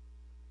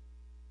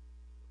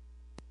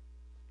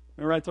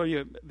 remember I told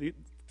you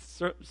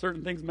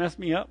certain things mess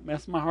me up,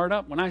 mess my heart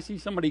up. When I see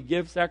somebody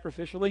give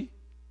sacrificially,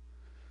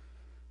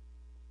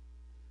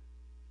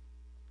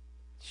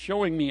 it's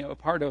showing me a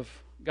part of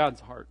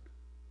God's heart.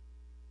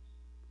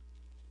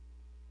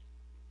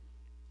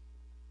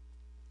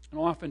 And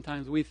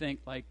oftentimes we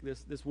think like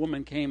this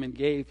woman came and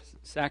gave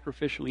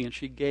sacrificially, and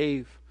she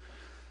gave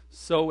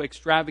so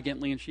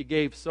extravagantly, and she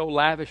gave so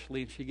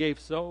lavishly, and she gave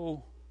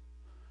so...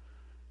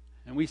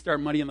 And we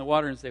start muddying the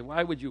water and say,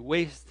 why would you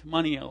waste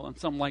money on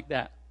something like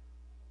that?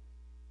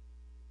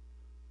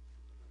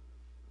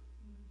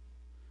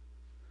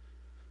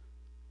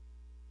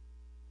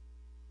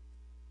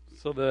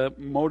 So the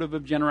motive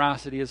of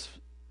generosity is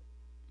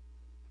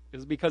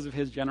because of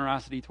his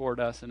generosity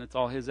toward us, and it's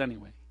all his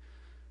anyway.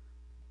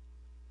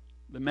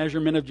 The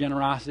measurement of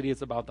generosity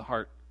is about the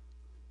heart.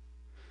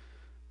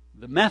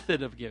 The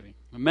method of giving,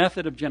 the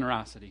method of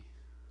generosity.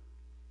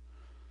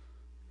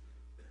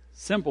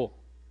 Simple.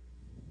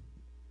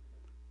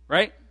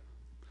 Right?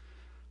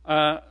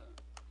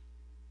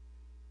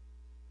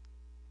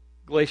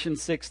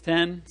 Galatians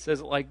 6:10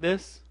 says it like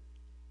this.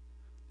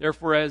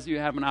 Therefore, as you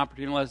have an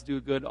opportunity, let us do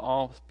good to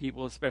all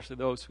people, especially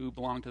those who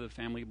belong to the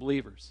family of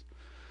believers.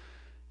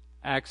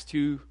 Acts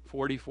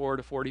 2:44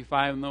 to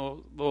 45, and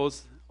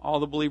those all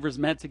the believers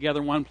met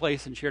together in one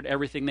place and shared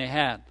everything they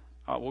had.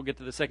 We'll get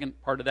to the second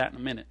part of that in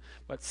a minute.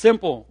 But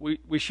simple,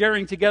 we're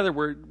sharing together.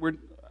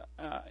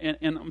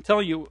 And I'm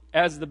telling you,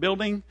 as the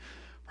building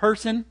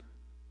person,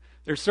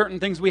 there's certain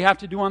things we have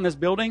to do on this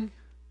building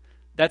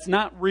that's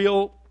not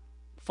real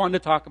fun to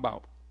talk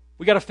about.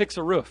 We got to fix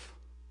a roof,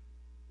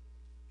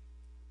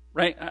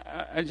 right?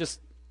 I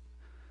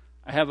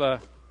have my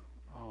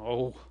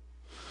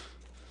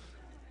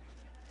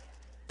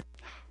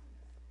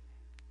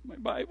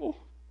Bible.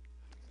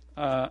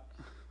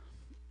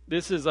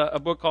 This is a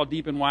book called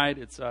Deep and Wide.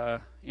 It's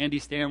Andy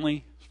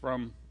Stanley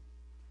from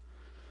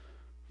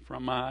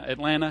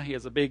Atlanta. He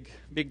has a big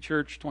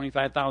church,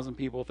 25,000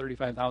 people,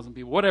 35,000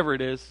 people, whatever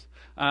it is.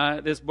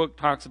 This book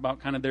talks about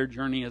kind of their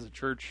journey as a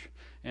church.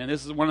 And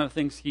this is one of the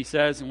things he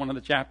says in one of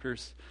the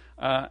chapters.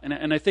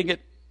 And I think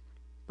it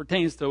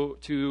pertains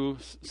to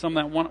some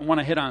that want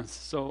to hit on.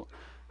 So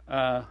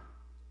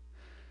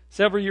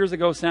several years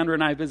ago, Sandra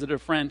and I visited a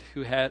friend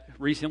who had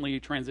recently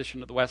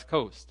transitioned to the West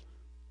Coast.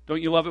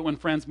 Don't you love it when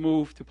friends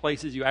move to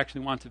places you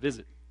actually want to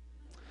visit?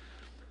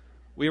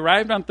 We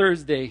arrived on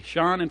Thursday.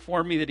 Sean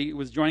informed me that he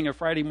was joining a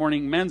Friday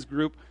morning men's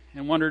group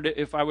and wondered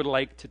if I would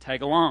like to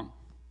tag along.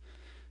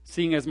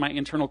 Seeing as my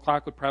internal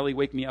clock would probably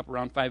wake me up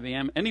around 5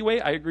 a.m. Anyway,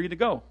 I agreed to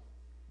go.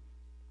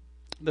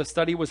 The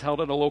study was held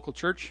at a local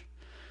church,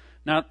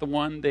 not the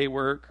one they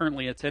were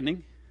currently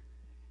attending.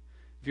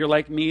 If you're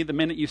like me, the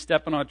minute you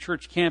step on a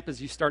church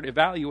campus, you start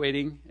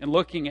evaluating and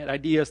looking at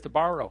ideas to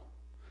borrow.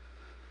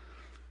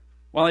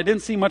 While I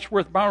didn't see much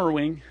worth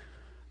borrowing,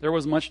 there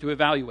was much to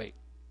evaluate.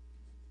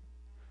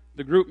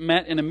 The group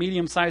met in a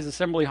medium-sized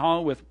assembly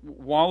hall with a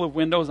wall of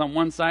windows on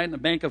one side and a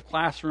bank of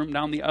classroom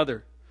down the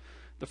other.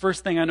 The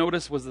first thing I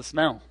noticed was the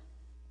smell.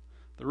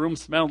 The room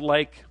smelled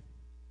like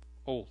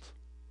old.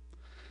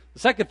 The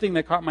second thing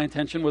that caught my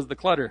attention was the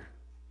clutter.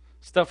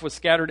 Stuff was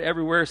scattered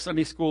everywhere: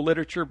 Sunday school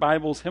literature,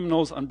 Bibles,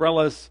 hymnals,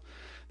 umbrellas.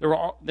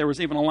 There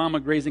was even a llama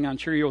grazing on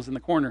Cheerios in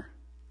the corner.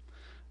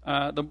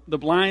 The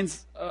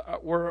blinds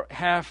were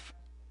half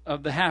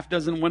of the half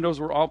dozen windows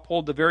were all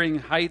pulled to varying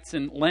heights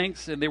and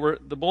lengths, and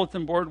the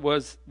bulletin board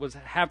was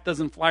half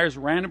dozen flyers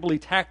randomly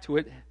tacked to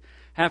it,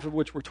 half of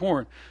which were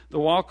torn. The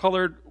wall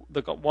color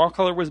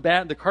was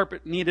bad. The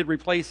carpet needed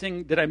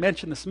replacing. Did I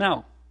mention the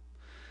smell?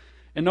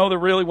 And no, there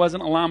really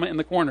wasn't a llama in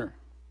the corner.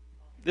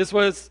 This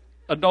was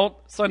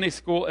adult Sunday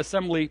school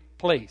assembly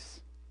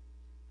place.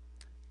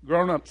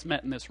 Grown-ups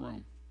met in this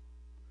room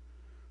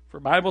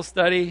for Bible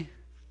study.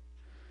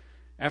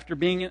 After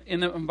being in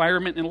the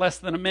environment in less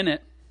than a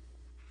minute,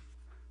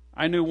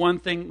 I knew one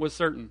thing was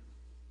certain.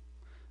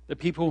 The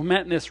people who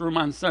met in this room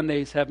on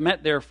Sundays have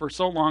met there for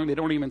so long they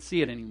don't even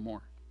see it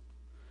anymore.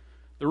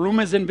 The room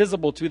is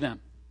invisible to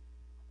them.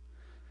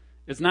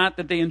 It's not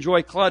that they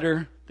enjoy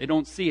clutter, they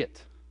don't see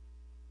it.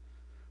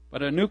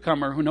 But a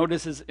newcomer who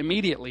notices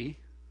immediately,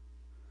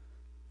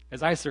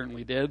 as I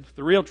certainly did,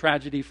 the real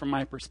tragedy from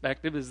my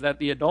perspective is that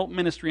the adult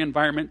ministry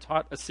environment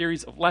taught a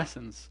series of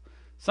lessons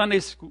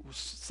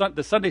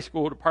the Sunday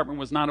school department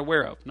was not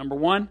aware of. Number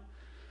one,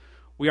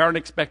 we aren't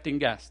expecting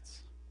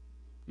guests.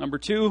 Number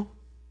two,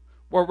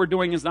 what we're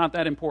doing is not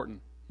that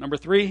important. Number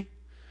three,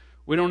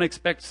 we don't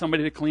expect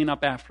somebody to clean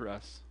up after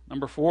us.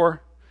 Number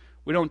four,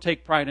 we don't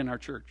take pride in our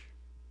church.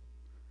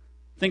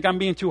 Think I'm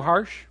being too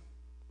harsh?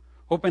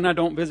 Hoping I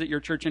don't visit your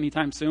church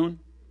anytime soon?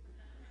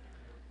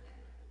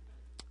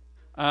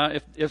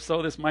 If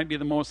so, this might be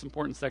the most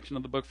important section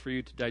of the book for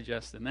you to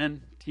digest and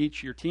then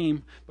teach your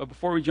team. But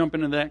before we jump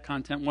into that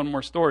content, one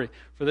more story.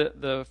 For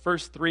the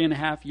first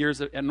 3.5 years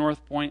at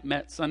North Point,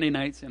 met Sunday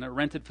nights in a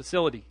rented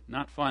facility.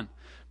 Not fun.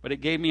 But it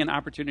gave me an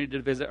opportunity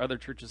to visit other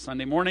churches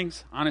Sunday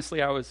mornings.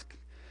 Honestly, I was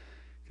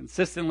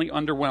consistently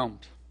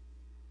underwhelmed.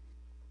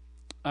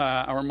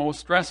 Our most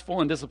stressful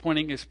and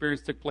disappointing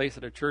experience took place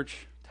at a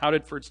church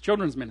touted for its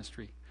children's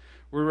ministry.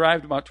 We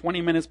arrived about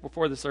 20 minutes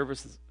before the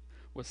service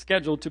was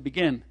scheduled to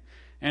begin.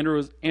 Andrew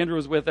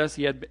was with us.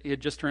 He had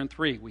just turned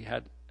 3. We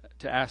had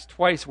to ask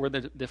twice where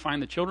to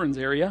find the children's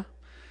area.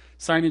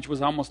 Signage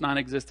was almost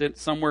non-existent.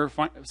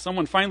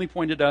 Someone finally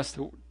pointed us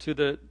to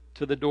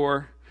the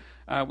door.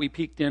 We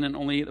peeked in, and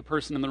only the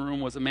person in the room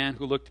was a man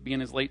who looked to be in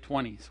his late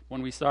 20s.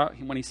 When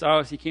he saw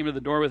us, he came to the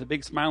door with a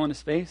big smile on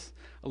his face,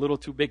 a little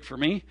too big for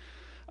me.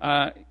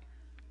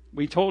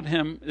 We told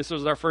him this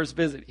was our first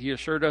visit. He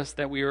assured us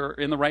that we were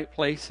in the right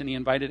place, and he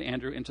invited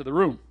Andrew into the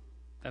room.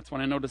 That's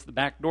when I noticed the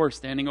back door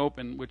standing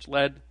open, which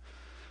led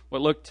what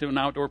looked to an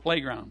outdoor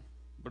playground.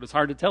 But it's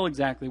hard to tell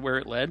exactly where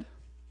it led.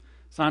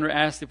 Sandra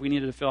asked if we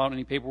needed to fill out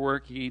any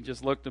paperwork. He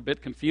just looked a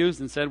bit confused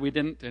and said we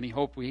didn't, and he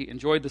hoped we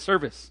enjoyed the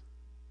service.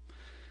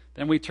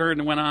 Then we turned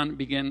and went over to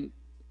begin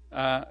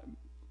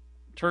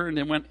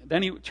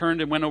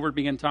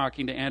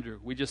talking to Andrew.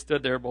 We just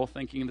stood there both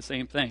thinking the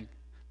same thing,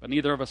 but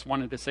neither of us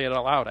wanted to say it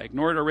out loud. I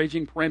ignored our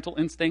raging parental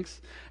instincts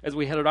as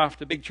we headed off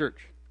to Big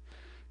Church.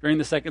 During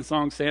the second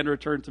song, Sandra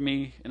turned to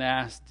me and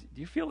asked,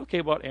 "Do you feel okay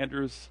about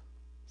Andrew's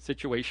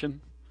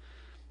situation?"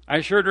 I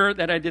assured her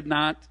that I did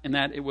not, and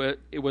that it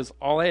was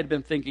all I had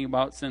been thinking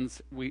about since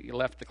we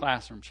left the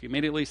classroom. She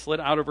immediately slid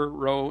out of her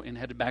row and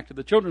headed back to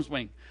the children's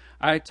wing.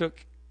 I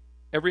took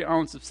every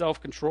ounce of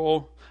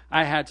self-control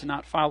I had to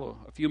not follow.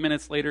 A few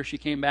minutes later, she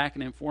came back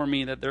and informed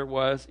me that there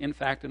was, in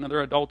fact,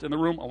 another adult in the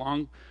room,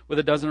 along with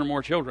a dozen or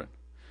more children.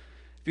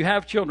 If you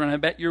have children, I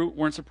bet you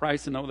weren't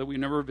surprised to know that we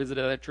never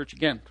visited that church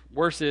again.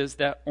 Worse is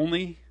that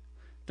only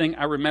thing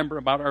I remember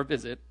about our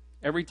visit,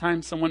 every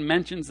time someone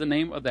mentions the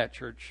name of that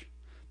church,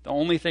 the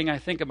only thing I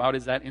think about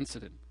is that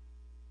incident.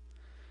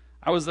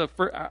 I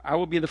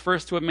will be the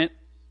first to admit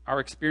our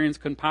experience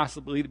couldn't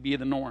possibly be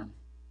the norm,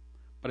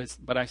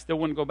 but I still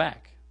wouldn't go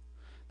back.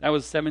 That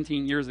was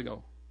 17 years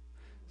ago.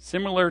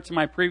 Similar to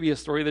my previous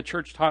story, the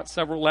church taught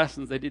several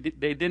lessons they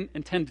didn't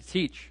intend to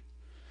teach.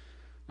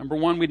 Number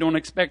one, we don't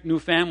expect new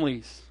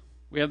families.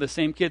 We have the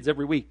same kids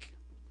every week.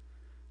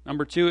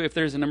 Number two, if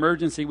there's an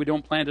emergency, we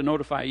don't plan to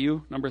notify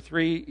you. Number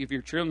three, if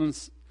your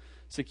children's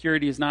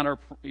security is not our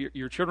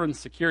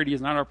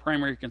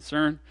primary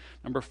concern.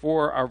 Number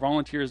four, our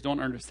volunteers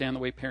don't understand the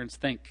way parents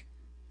think,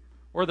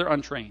 or they're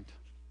untrained.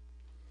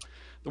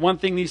 The one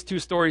thing these two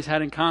stories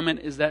had in common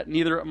is that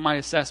neither of my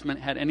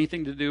assessment had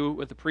anything to do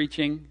with the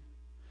preaching.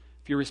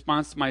 If your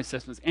response to my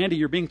assessment is, "Andy,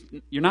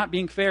 you're not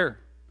being fair.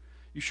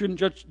 You shouldn't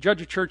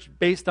judge a church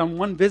based on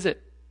one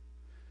visit,"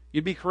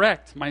 you'd be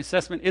correct. My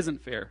assessment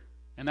isn't fair,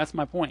 and that's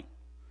my point.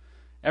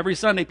 Every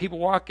Sunday, people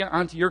walk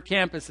onto your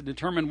campus to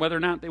determine whether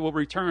or not they will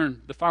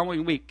return the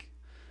following week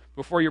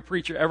before your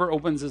preacher ever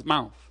opens his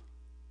mouth.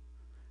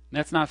 And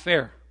that's not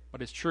fair,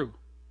 but it's true.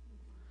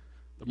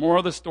 The moral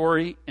of the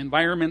story,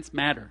 environments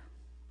matter.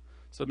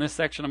 So in this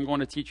section, I'm going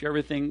to teach you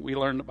everything we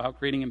learned about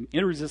creating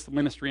irresistible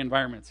ministry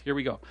environments. Here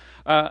we go.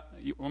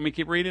 You want me to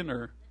keep reading,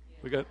 or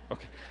we good?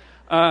 Okay.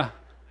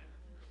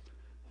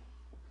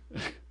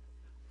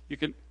 You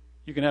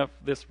can have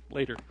this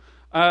later.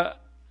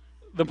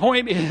 The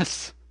point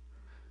is,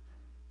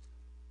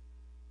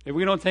 if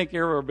we don't take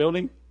care of our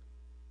building,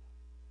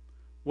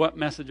 what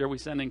message are we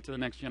sending to the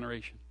next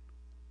generation?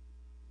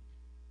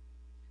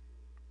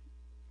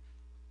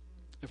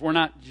 If we're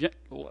not,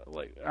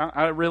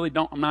 I really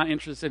don't, I'm not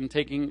interested in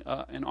taking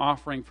an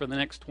offering for the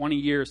next 20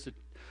 years to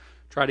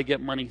try to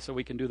get money so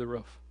we can do the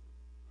roof.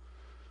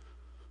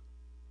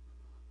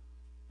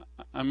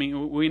 I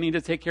mean, we need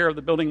to take care of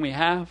the building we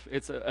have.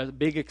 It's a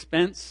big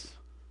expense.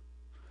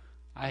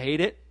 I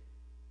hate it,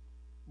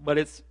 but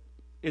it's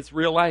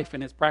real life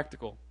and it's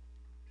practical,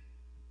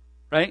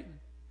 right?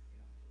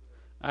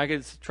 I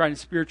could try to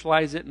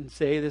spiritualize it and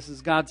say this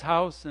is God's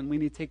house and we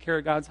need to take care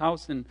of God's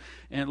house and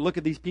look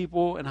at these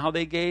people and how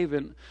they gave,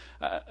 and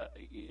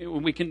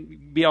we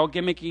can be all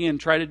gimmicky and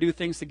try to do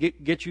things to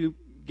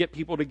get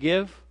people to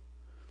give.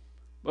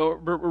 But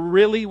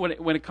really,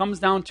 when it comes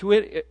down to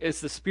it,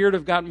 it's the Spirit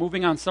of God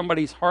moving on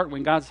somebody's heart.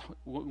 When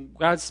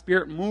God's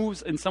Spirit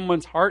moves in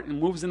someone's heart and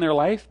moves in their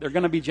life, they're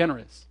going to be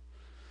generous.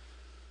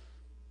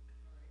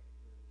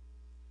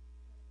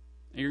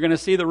 And you're going to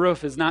see the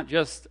roof is not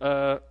just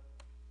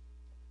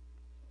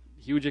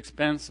huge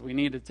expense we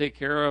need to take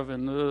care of,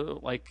 and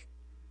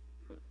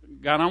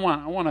God, I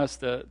want us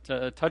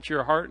to touch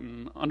your heart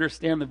and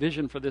understand the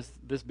vision for this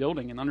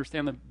building and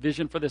understand the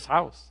vision for this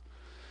house.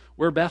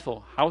 We're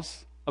Bethel,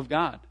 house of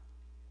God.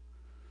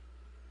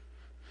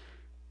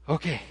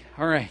 Okay,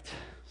 all right.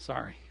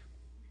 Sorry.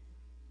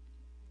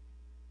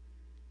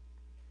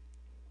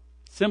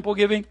 Simple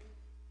giving,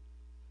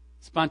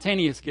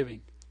 spontaneous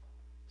giving.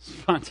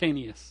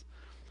 Spontaneous.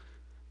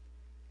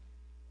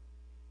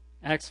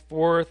 Acts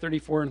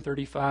 4:34 and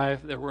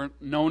 35, there were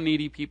no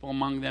needy people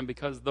among them,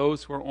 because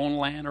those who own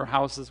land or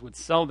houses would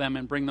sell them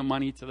and bring the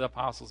money to the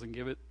apostles and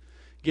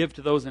give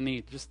to those in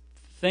need. Just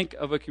think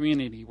of a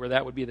community where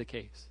that would be the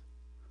case.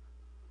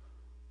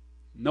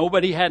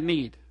 Nobody had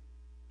need.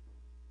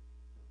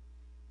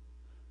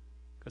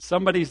 Because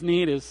somebody's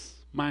need is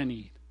my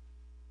need.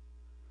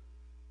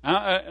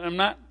 I'm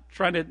not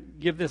trying to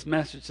give this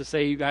message to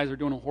say you guys are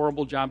doing a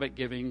horrible job at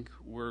giving.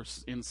 We're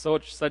in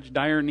such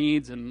dire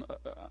needs, and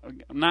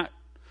I'm not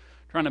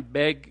trying to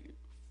beg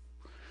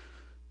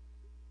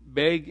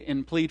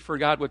and plead for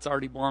God what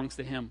already belongs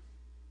to Him.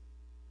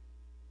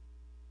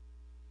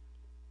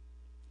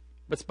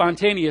 But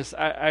spontaneous,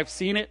 I've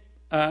seen it.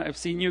 I've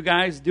seen you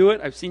guys do it.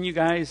 I've seen you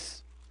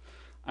guys,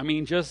 I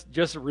mean, just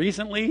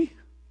recently.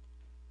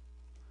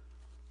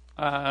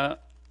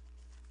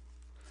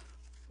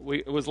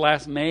 It was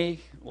last May.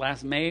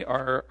 Last May,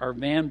 our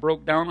van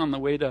broke down on our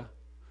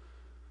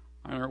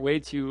way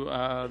to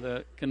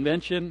the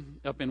convention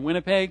up in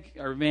Winnipeg.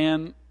 Our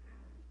van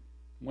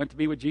went to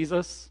be with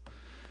Jesus,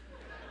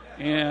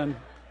 and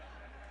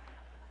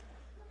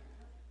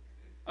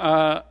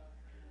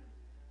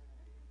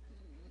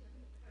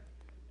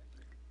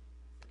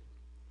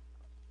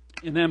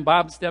then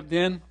Bob stepped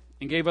in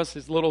and gave us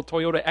his little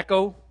Toyota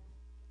Echo.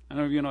 I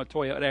don't know if you know a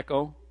Toyota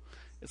Echo.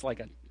 It's like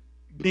a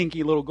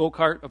dinky little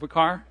go-kart of a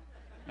car.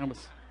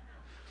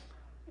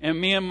 And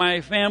me and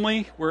my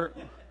family were,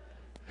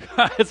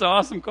 it's an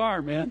awesome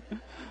car, man.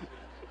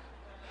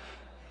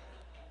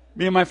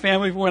 Me and my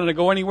family, if we wanted to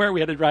go anywhere, we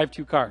had to drive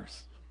 2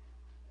 cars.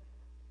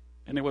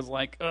 And it was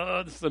like,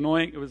 oh, this is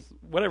annoying. It was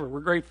whatever.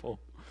 We're grateful.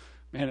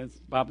 Man,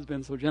 Bob's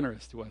been so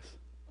generous to us.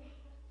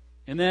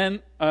 And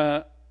then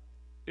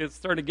it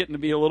started getting to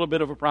be a little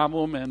bit of a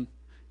problem,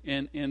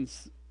 and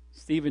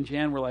Steve and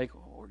Jan were like,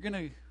 oh,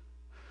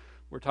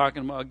 we're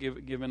talking about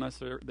giving us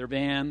their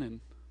van, and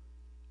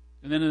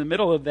then in the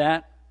middle of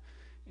that,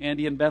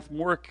 Andy and Beth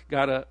Mork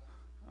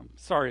I'm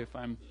sorry if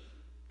I'm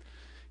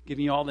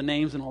giving you all the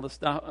names and all the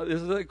stuff.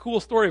 This is a cool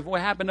story of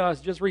what happened to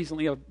us just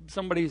recently, of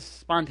somebody's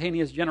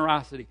spontaneous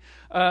generosity.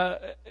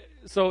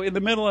 So in the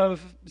middle of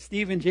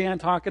Steve and Jan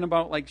talking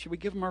about, like, should we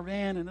give them our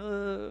van? And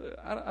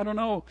I don't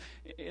know.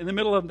 In the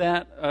middle of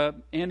that,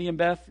 Andy and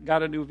Beth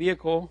got a new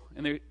vehicle,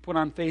 and they put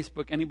on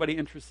Facebook, anybody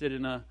interested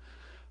in a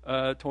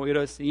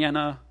Toyota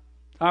Sienna,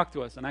 talk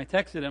to us. And I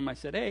texted him. I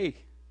said, hey,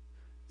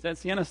 is that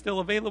Sienna still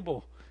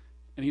available?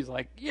 And he's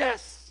like,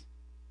 yes.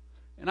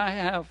 And I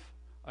have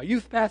a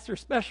youth pastor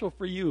special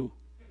for you.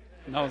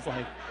 And I was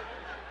like,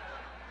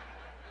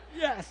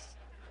 yes.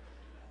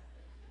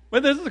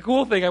 But this is a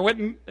cool thing. I went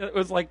and it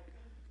was like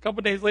a couple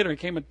of days later, I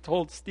came and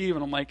told Steve,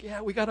 and I'm like,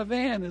 yeah, we got a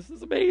van. This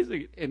is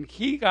amazing. And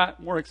he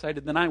got more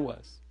excited than I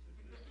was.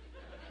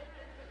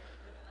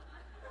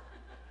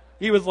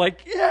 He was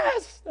like,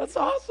 yes, that's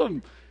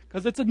awesome.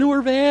 Because it's a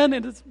newer van,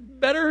 and it's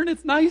better, and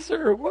it's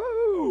nicer.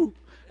 Woo!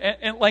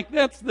 And like,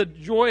 that's the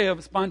joy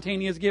of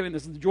spontaneous giving.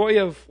 This is the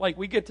joy of, like,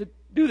 we get to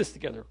do this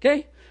together,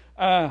 okay?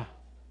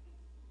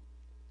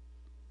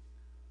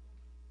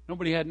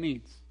 Nobody had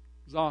needs.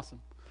 It was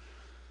awesome.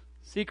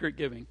 Secret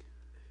giving.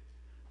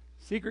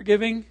 Secret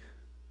giving,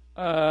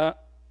 who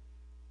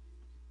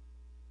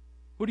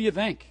do you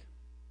think?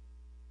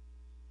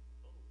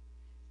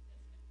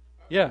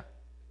 Yeah.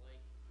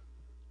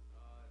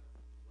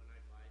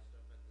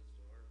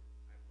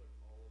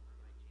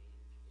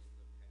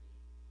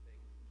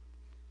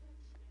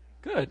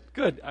 Good.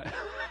 Good,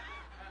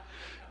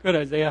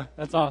 Isaiah.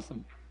 That's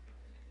awesome.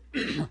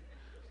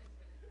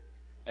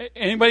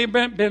 Anybody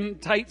been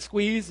tight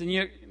squeezed and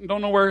you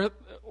don't know where,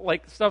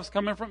 like, stuff's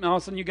coming from, and all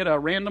of a sudden you get a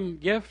random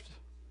gift?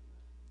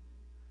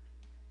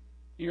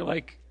 You're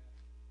like,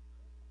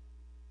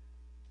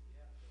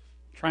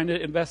 trying to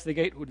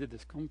investigate, who did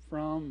this come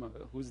from?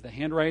 Who's the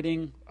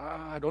handwriting?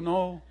 I don't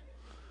know.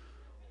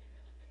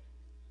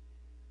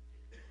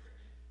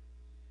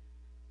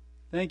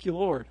 Thank you,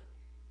 Lord.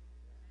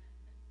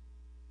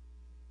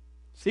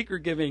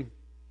 Secret giving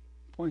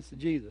points to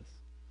Jesus.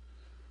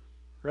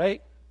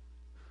 Right?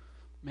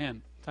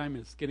 Man, time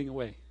is getting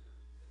away.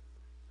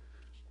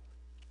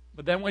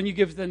 But then when you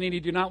give to the needy,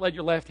 do not let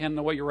your left hand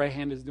know what your right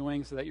hand is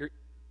doing, so that your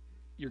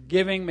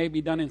giving may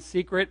be done in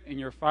secret, and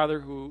your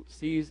Father who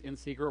sees in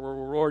secret will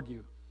reward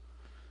you.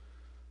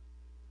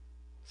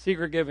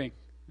 Secret giving.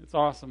 It's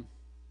awesome.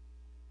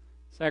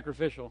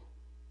 Sacrificial.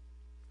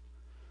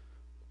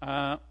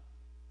 And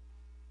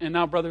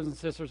now, brothers and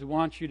sisters, we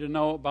want you to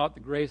know about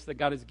the grace that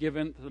God has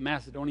given to the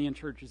Macedonian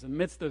churches. In the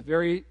midst of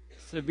very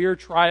severe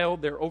trial,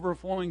 their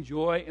overflowing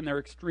joy, and their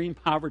extreme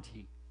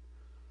poverty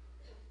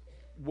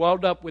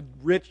welled up with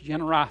rich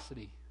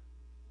generosity.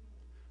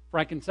 For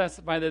I can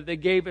testify that they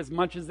gave as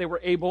much as they were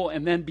able,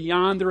 and then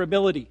beyond their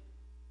ability,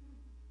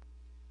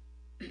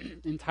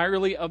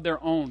 entirely of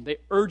their own. They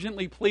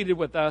urgently pleaded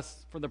with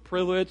us for the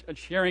privilege of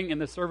sharing in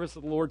the service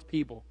of the Lord's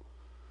people.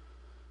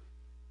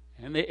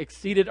 And they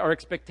exceeded our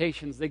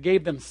expectations. They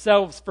gave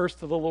themselves first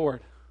to the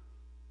Lord.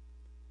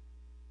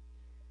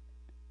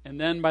 And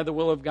then by the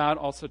will of God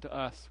also to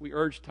us. We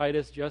urge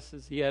Titus, just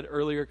as he had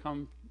earlier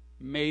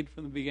made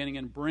from the beginning,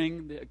 and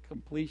bring the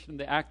completion of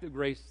the act of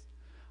grace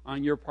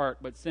on your part.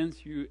 But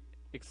since you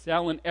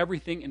excel in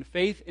everything, in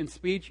faith, in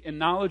speech, in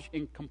knowledge,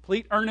 in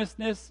complete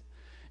earnestness,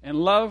 and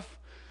love,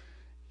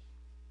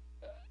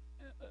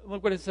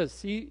 look what it says.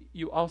 See,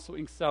 you also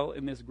excel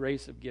in this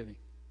grace of giving.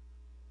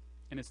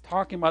 And it's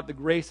talking about the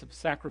grace of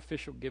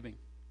sacrificial giving.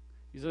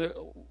 He said,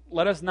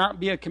 let us not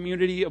be a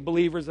community of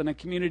believers and a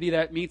community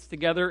that meets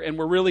together and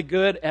we're really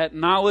good at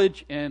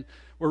knowledge and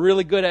we're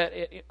really good at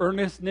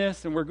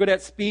earnestness and we're good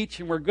at speech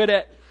and we're good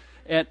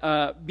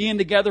at being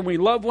together and we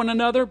love one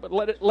another, but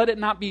let it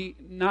not be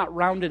not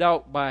rounded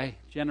out by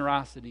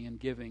generosity and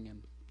giving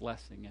and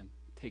blessing and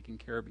taking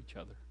care of each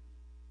other.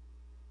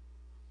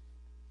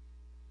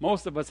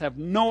 Most of us have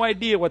no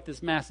idea what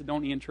this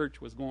Macedonian church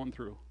was going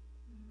through.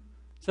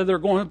 So they're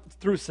going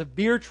through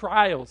severe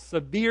trials,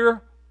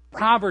 severe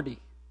poverty.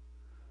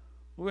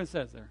 Look what it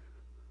says there.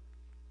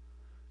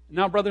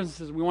 Now, brothers and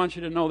sisters, we want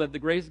you to know that the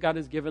grace God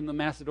has given the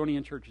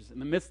Macedonian churches, in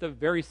the midst of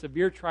very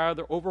severe trial,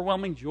 their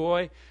overwhelming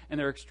joy and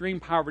their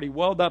extreme poverty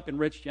welled up in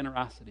rich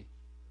generosity.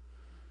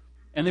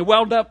 And they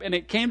welled up, and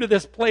it came to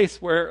this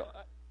place where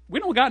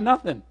we don't got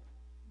nothing.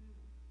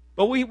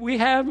 But we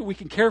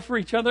can care for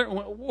each other.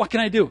 What can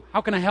I do? How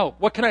can I help?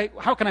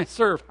 How can I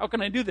serve? How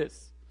can I do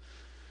this?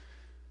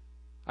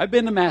 I've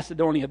been to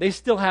Macedonia. They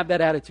still have that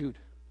attitude.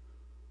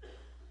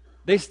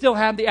 They still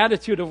have the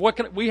attitude of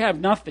we have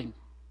nothing.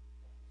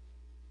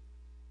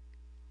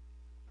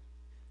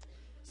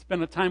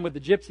 Spent a time with the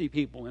gypsy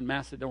people in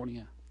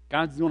Macedonia.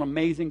 God's doing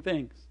amazing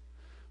things.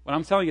 But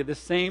I'm telling you, this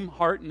same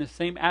heart and the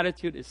same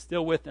attitude is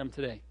still with them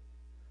today.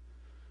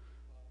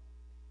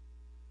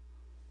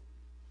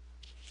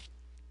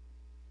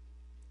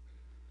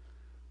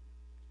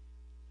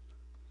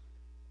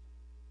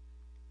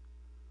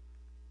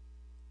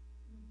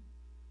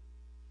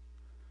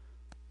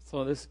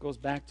 So this goes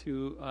back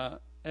to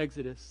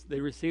Exodus. They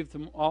received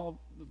from all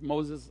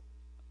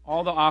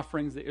the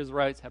offerings the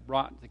Israelites have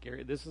brought to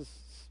carry. This is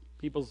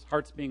people's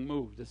hearts being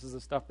moved. This is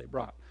the stuff they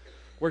brought.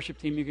 Worship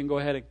team, you can go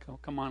ahead and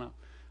come on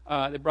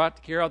up. They brought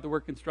to carry out the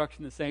work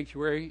construction of the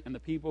sanctuary, and the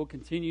people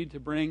continued to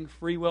bring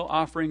free will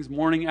offerings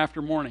morning after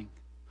morning.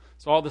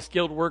 So all the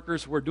skilled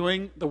workers who were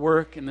doing the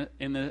work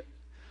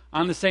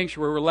on the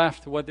sanctuary were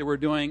left to what they were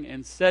doing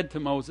and said to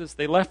Moses,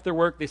 they left their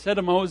work, they said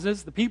to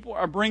Moses, the people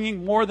are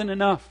bringing more than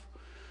enough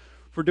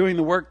for doing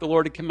the work the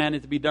Lord had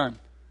commanded to be done.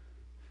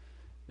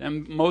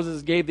 Then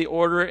Moses gave the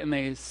order, and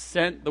they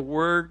sent the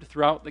word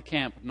throughout the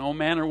camp. No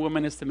man or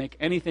woman is to make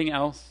anything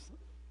else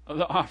of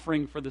the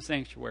offering for the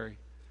sanctuary.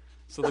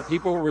 So the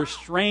people were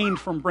restrained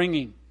from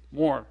bringing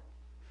more,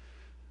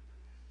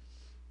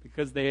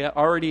 because they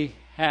already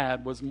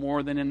had was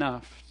more than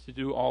enough to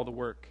do all the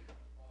work.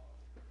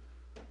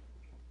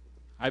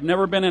 I've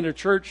never been at a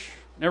church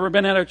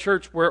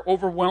where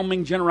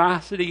overwhelming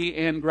generosity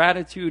and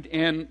gratitude,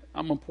 and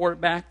I'm going to pour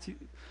it back to,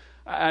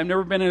 I've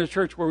never been in a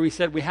church where we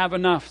said, we have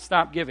enough,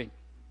 stop giving.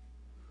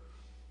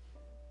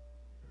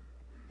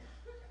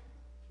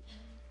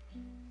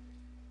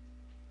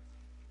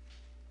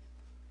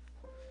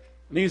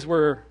 These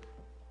were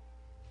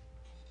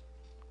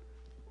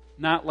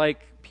not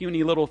like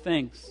puny little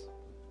things.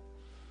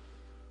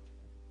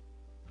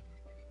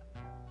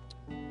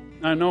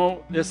 I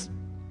know this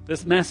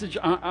message,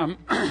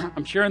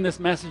 I'm sharing this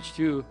message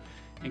to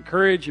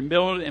encourage and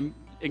build and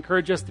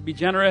encourage us to be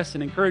generous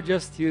and encourage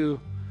us to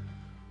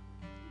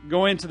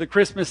go into the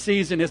Christmas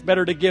season. It's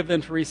better to give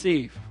than to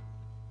receive,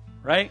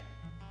 right?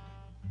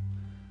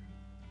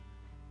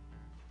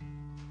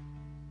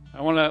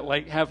 I want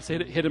to have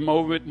hidden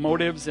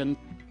motives, and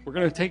we're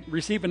going to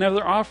receive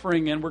another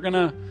offering, and we're going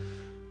to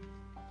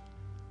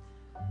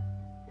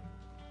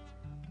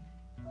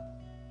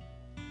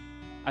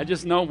I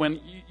just know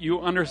when you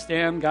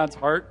understand God's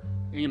heart,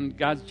 in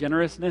God's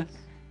generousness,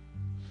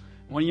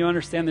 when you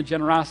understand the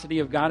generosity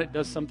of God, it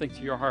does something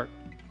to your heart.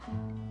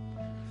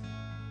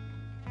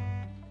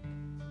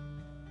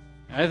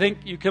 I think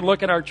you can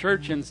look at our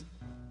church and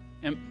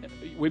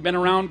we've been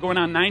around going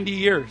on 90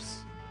 years.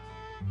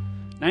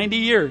 90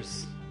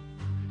 years.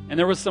 And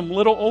there was some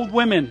little old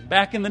women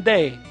back in the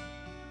day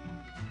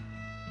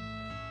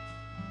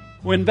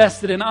who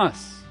invested in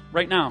us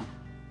right now,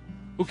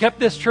 who kept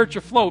this church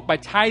afloat by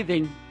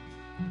tithing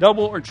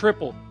double or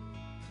triple.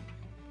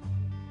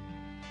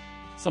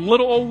 Some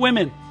little old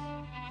women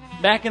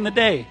back in the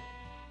day.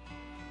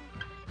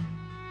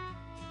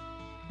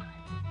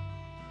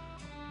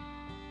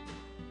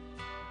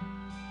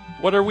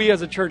 What are we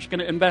as a church going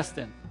to invest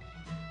in?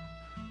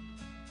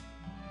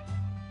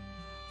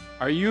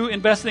 Are you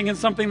investing in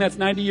something that's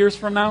 90 years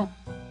from now?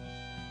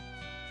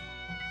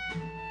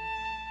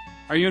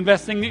 Are you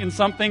investing in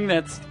something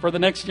that's for the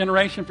next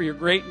generation, for your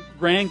great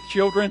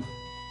grandchildren?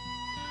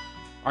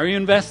 Are you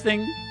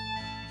investing?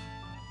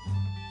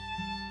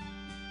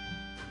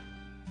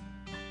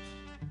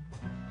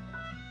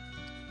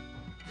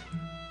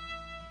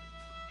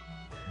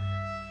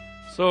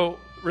 So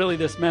really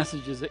this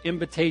message is an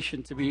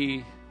invitation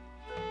to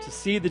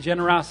see the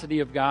generosity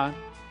of God,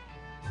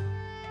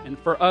 and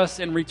for us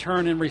in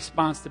return, in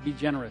response, to be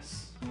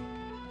generous.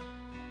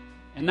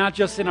 And not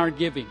just in our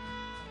giving,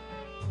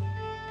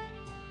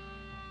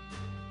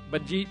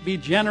 but be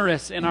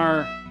generous in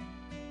our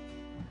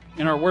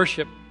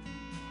worship.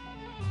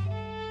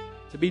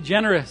 To be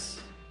generous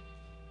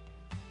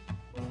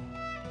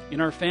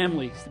in our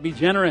families. To be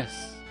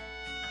generous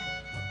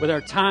with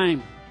our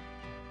time.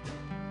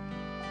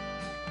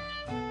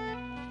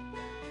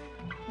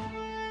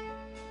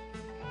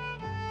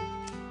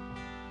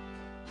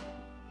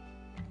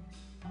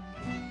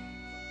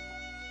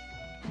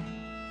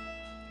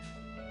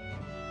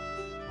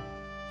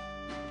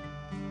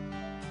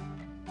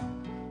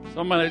 So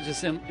I'm going to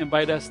just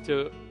invite us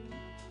to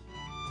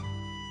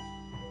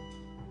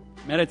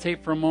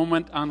meditate for a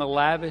moment on the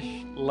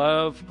lavish,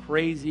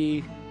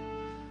 crazy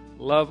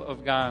love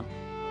of God.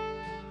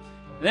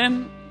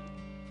 Then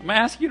I'm going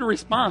to ask you to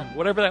respond,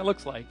 whatever that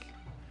looks like.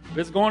 If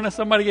it's going to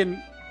somebody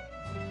in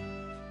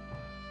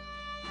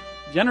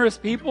generous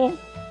people,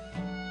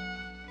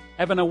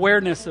 have an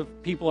awareness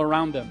of people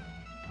around them.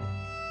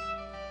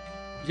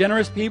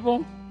 Generous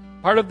people,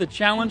 part of the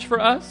challenge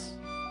for us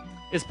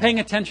is paying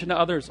attention to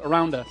others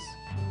around us.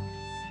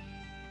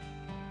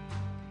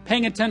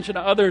 Paying attention to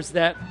others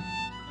that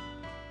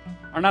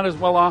are not as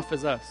well off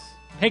as us.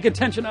 Paying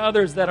attention to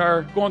others that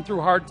are going through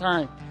a hard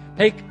time.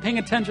 Paying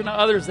attention to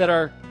others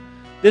that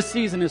this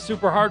season is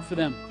super hard for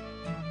them.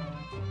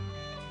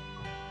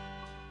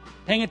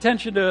 Paying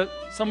attention to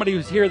somebody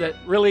who's here that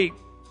really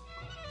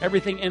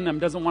everything in them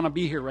doesn't want to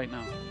be here right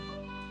now.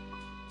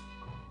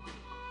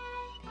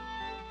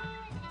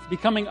 It's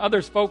becoming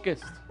others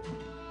focused.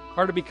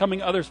 Part of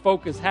becoming others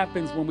focused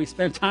happens when we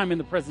spend time in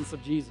the presence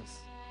of Jesus.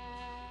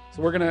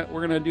 So we're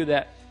gonna do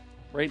that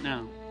right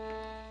now.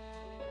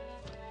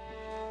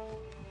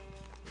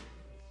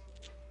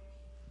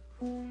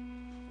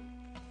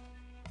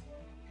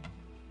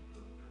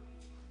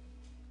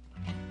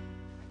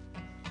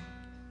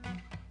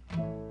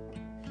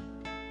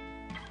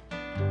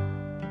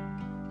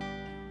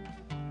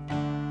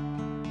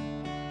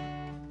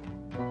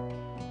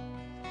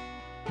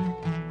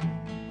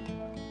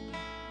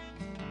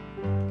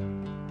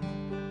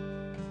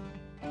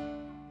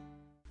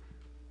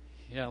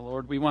 Yeah,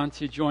 Lord, we want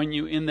to join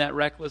you in that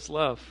reckless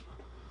love.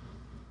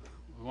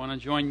 We want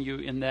to join you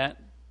in that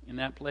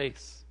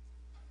place.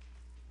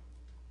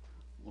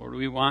 Lord,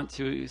 we want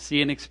to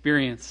see and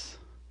experience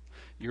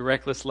your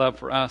reckless love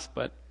for us,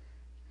 but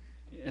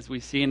as we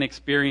see and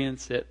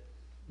experience it,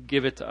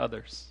 give it to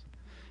others.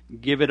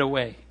 Give it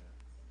away.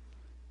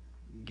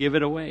 Give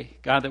it away.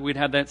 God, that we'd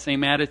have that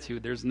same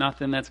attitude. There's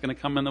nothing that's going to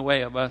come in the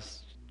way of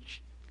us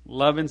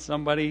loving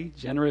somebody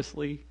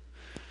generously.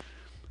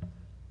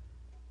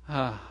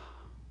 God,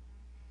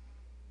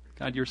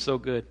 you're so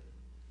good.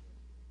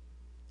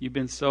 You've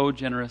been so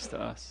generous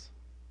to us.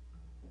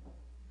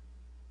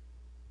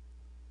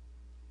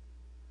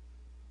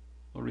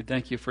 Lord, we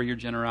thank you for your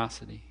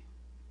generosity.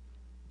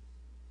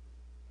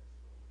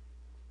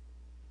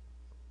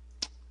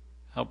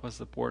 Help us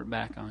to pour it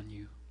back on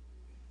you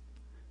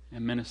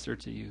and minister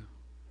to you.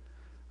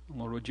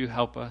 Lord, would you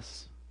help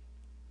us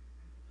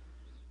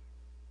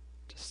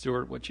to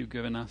steward what you've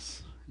given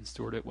us and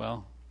steward it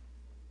well?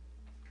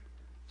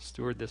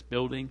 Steward this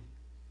building.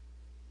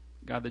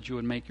 God, that you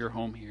would make your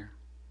home here.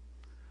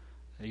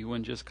 That you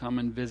wouldn't just come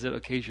and visit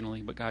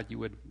occasionally, but God, you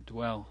would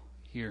dwell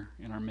here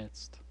in our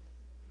midst.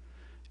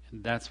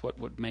 And that's what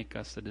would make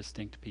us a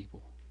distinct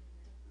people.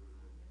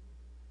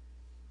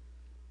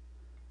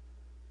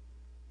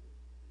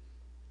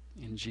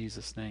 In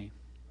Jesus' name.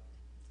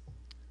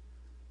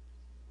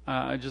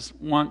 I just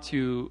want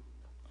to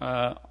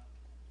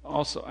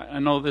also, I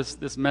know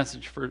this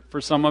message for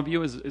some of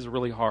you is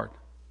really hard.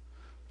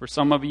 For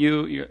some of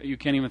you, you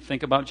can't even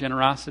think about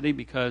generosity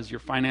because your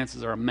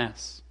finances are a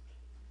mess.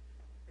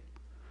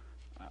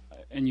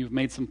 and you've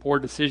made some poor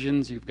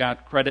decisions. You've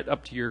got credit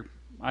up to your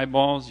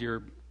eyeballs.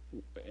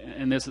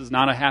 And this is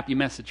not a happy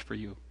message for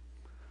you.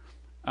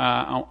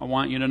 I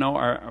want you to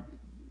know,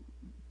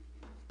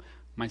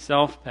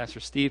 myself, Pastor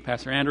Steve,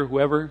 Pastor Andrew,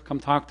 whoever, come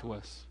talk to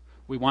us.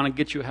 We want to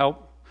get you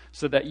help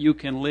so that you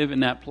can live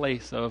in that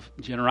place of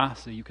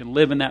generosity. You can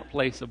live in that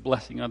place of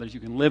blessing others. You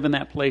can live in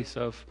that place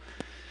of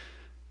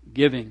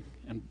giving.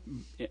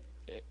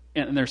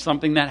 And there's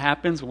something that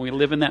happens when we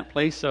live in that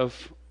place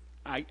of,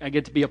 I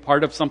get to be a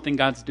part of something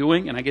God's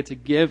doing, and I get to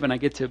give, and I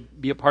get to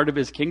be a part of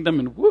His kingdom,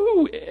 and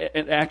woo,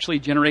 it actually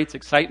generates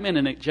excitement,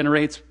 and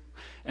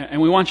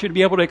and we want you to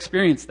be able to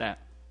experience that.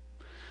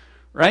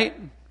 Right?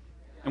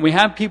 And we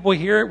have people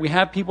here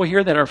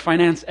that are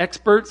finance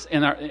experts,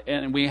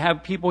 and we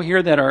have people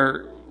here that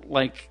are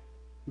like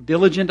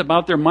diligent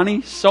about their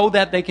money so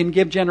that they can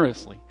give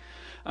generously.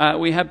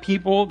 We have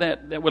people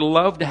that would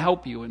love to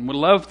help you and would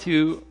love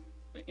to,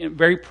 in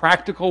very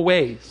practical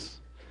ways,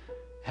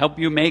 help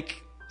you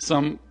make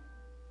some.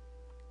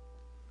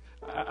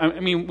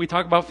 I mean, we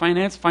talk about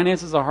finance.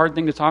 Finance is a hard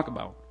thing to talk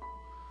about.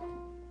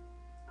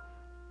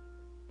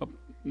 But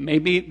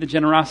maybe the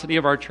generosity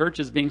of our church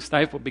is being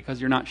stifled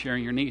because you're not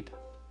sharing your need.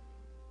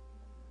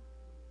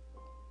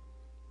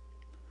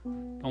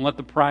 Don't let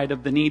the pride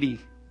of the needy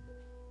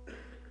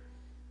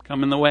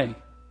come in the way.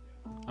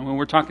 I mean,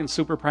 we're talking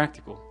super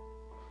practical.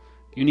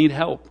 You need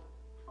help.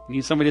 You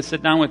need somebody to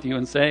sit down with you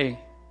and say,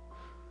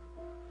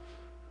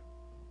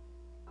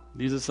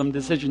 these are some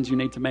decisions you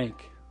need to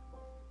make.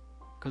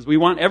 Because we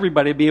want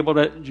everybody to be able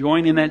to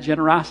join in that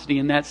generosity,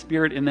 in that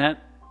spirit, in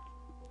that,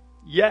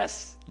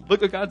 yes,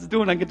 look what God's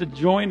doing. I get to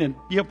join and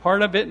be a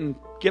part of it and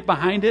get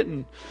behind it.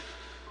 And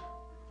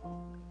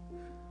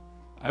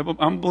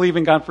I'm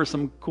believing God for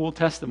some cool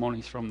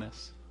testimonies from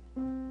this.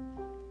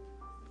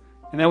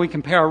 And then we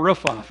can pay our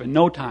roof off in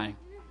no time.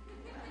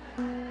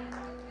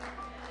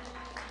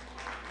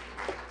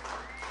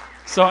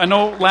 So I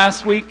know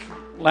last week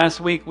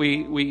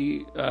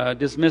we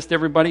dismissed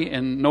everybody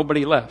and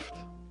nobody left.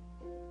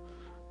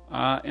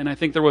 And I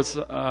think there was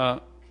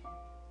kind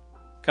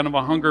of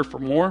a hunger for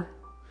more.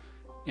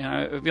 And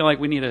I feel like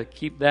we need to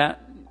keep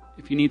that.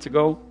 If you need to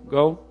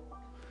go.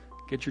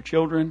 Get your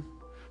children.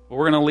 But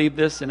we're going to leave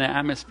this in an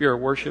atmosphere of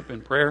worship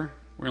and prayer.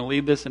 We're going to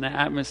leave this in an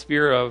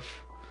atmosphere of,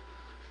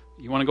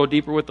 you want to go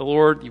deeper with the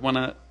Lord? You want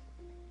to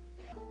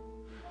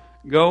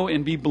go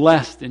and be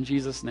blessed in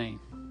Jesus'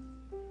 name.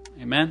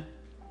 Amen.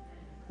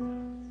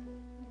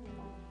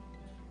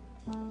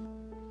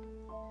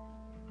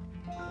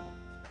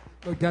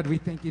 Lord God, we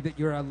thank you that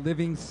you're a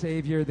living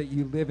Savior, that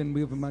you live and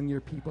move among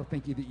your people.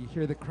 Thank you that you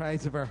hear the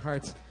cries of our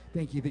hearts.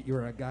 Thank you that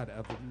you're a God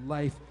of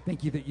life.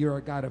 Thank you that you're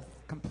a God of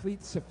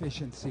complete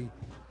sufficiency.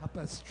 Help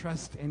us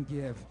trust and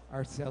give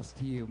ourselves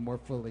to you more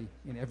fully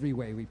in every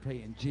way. We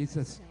pray in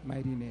Jesus'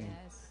 mighty name.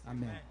 Yes.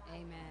 Amen.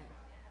 Amen.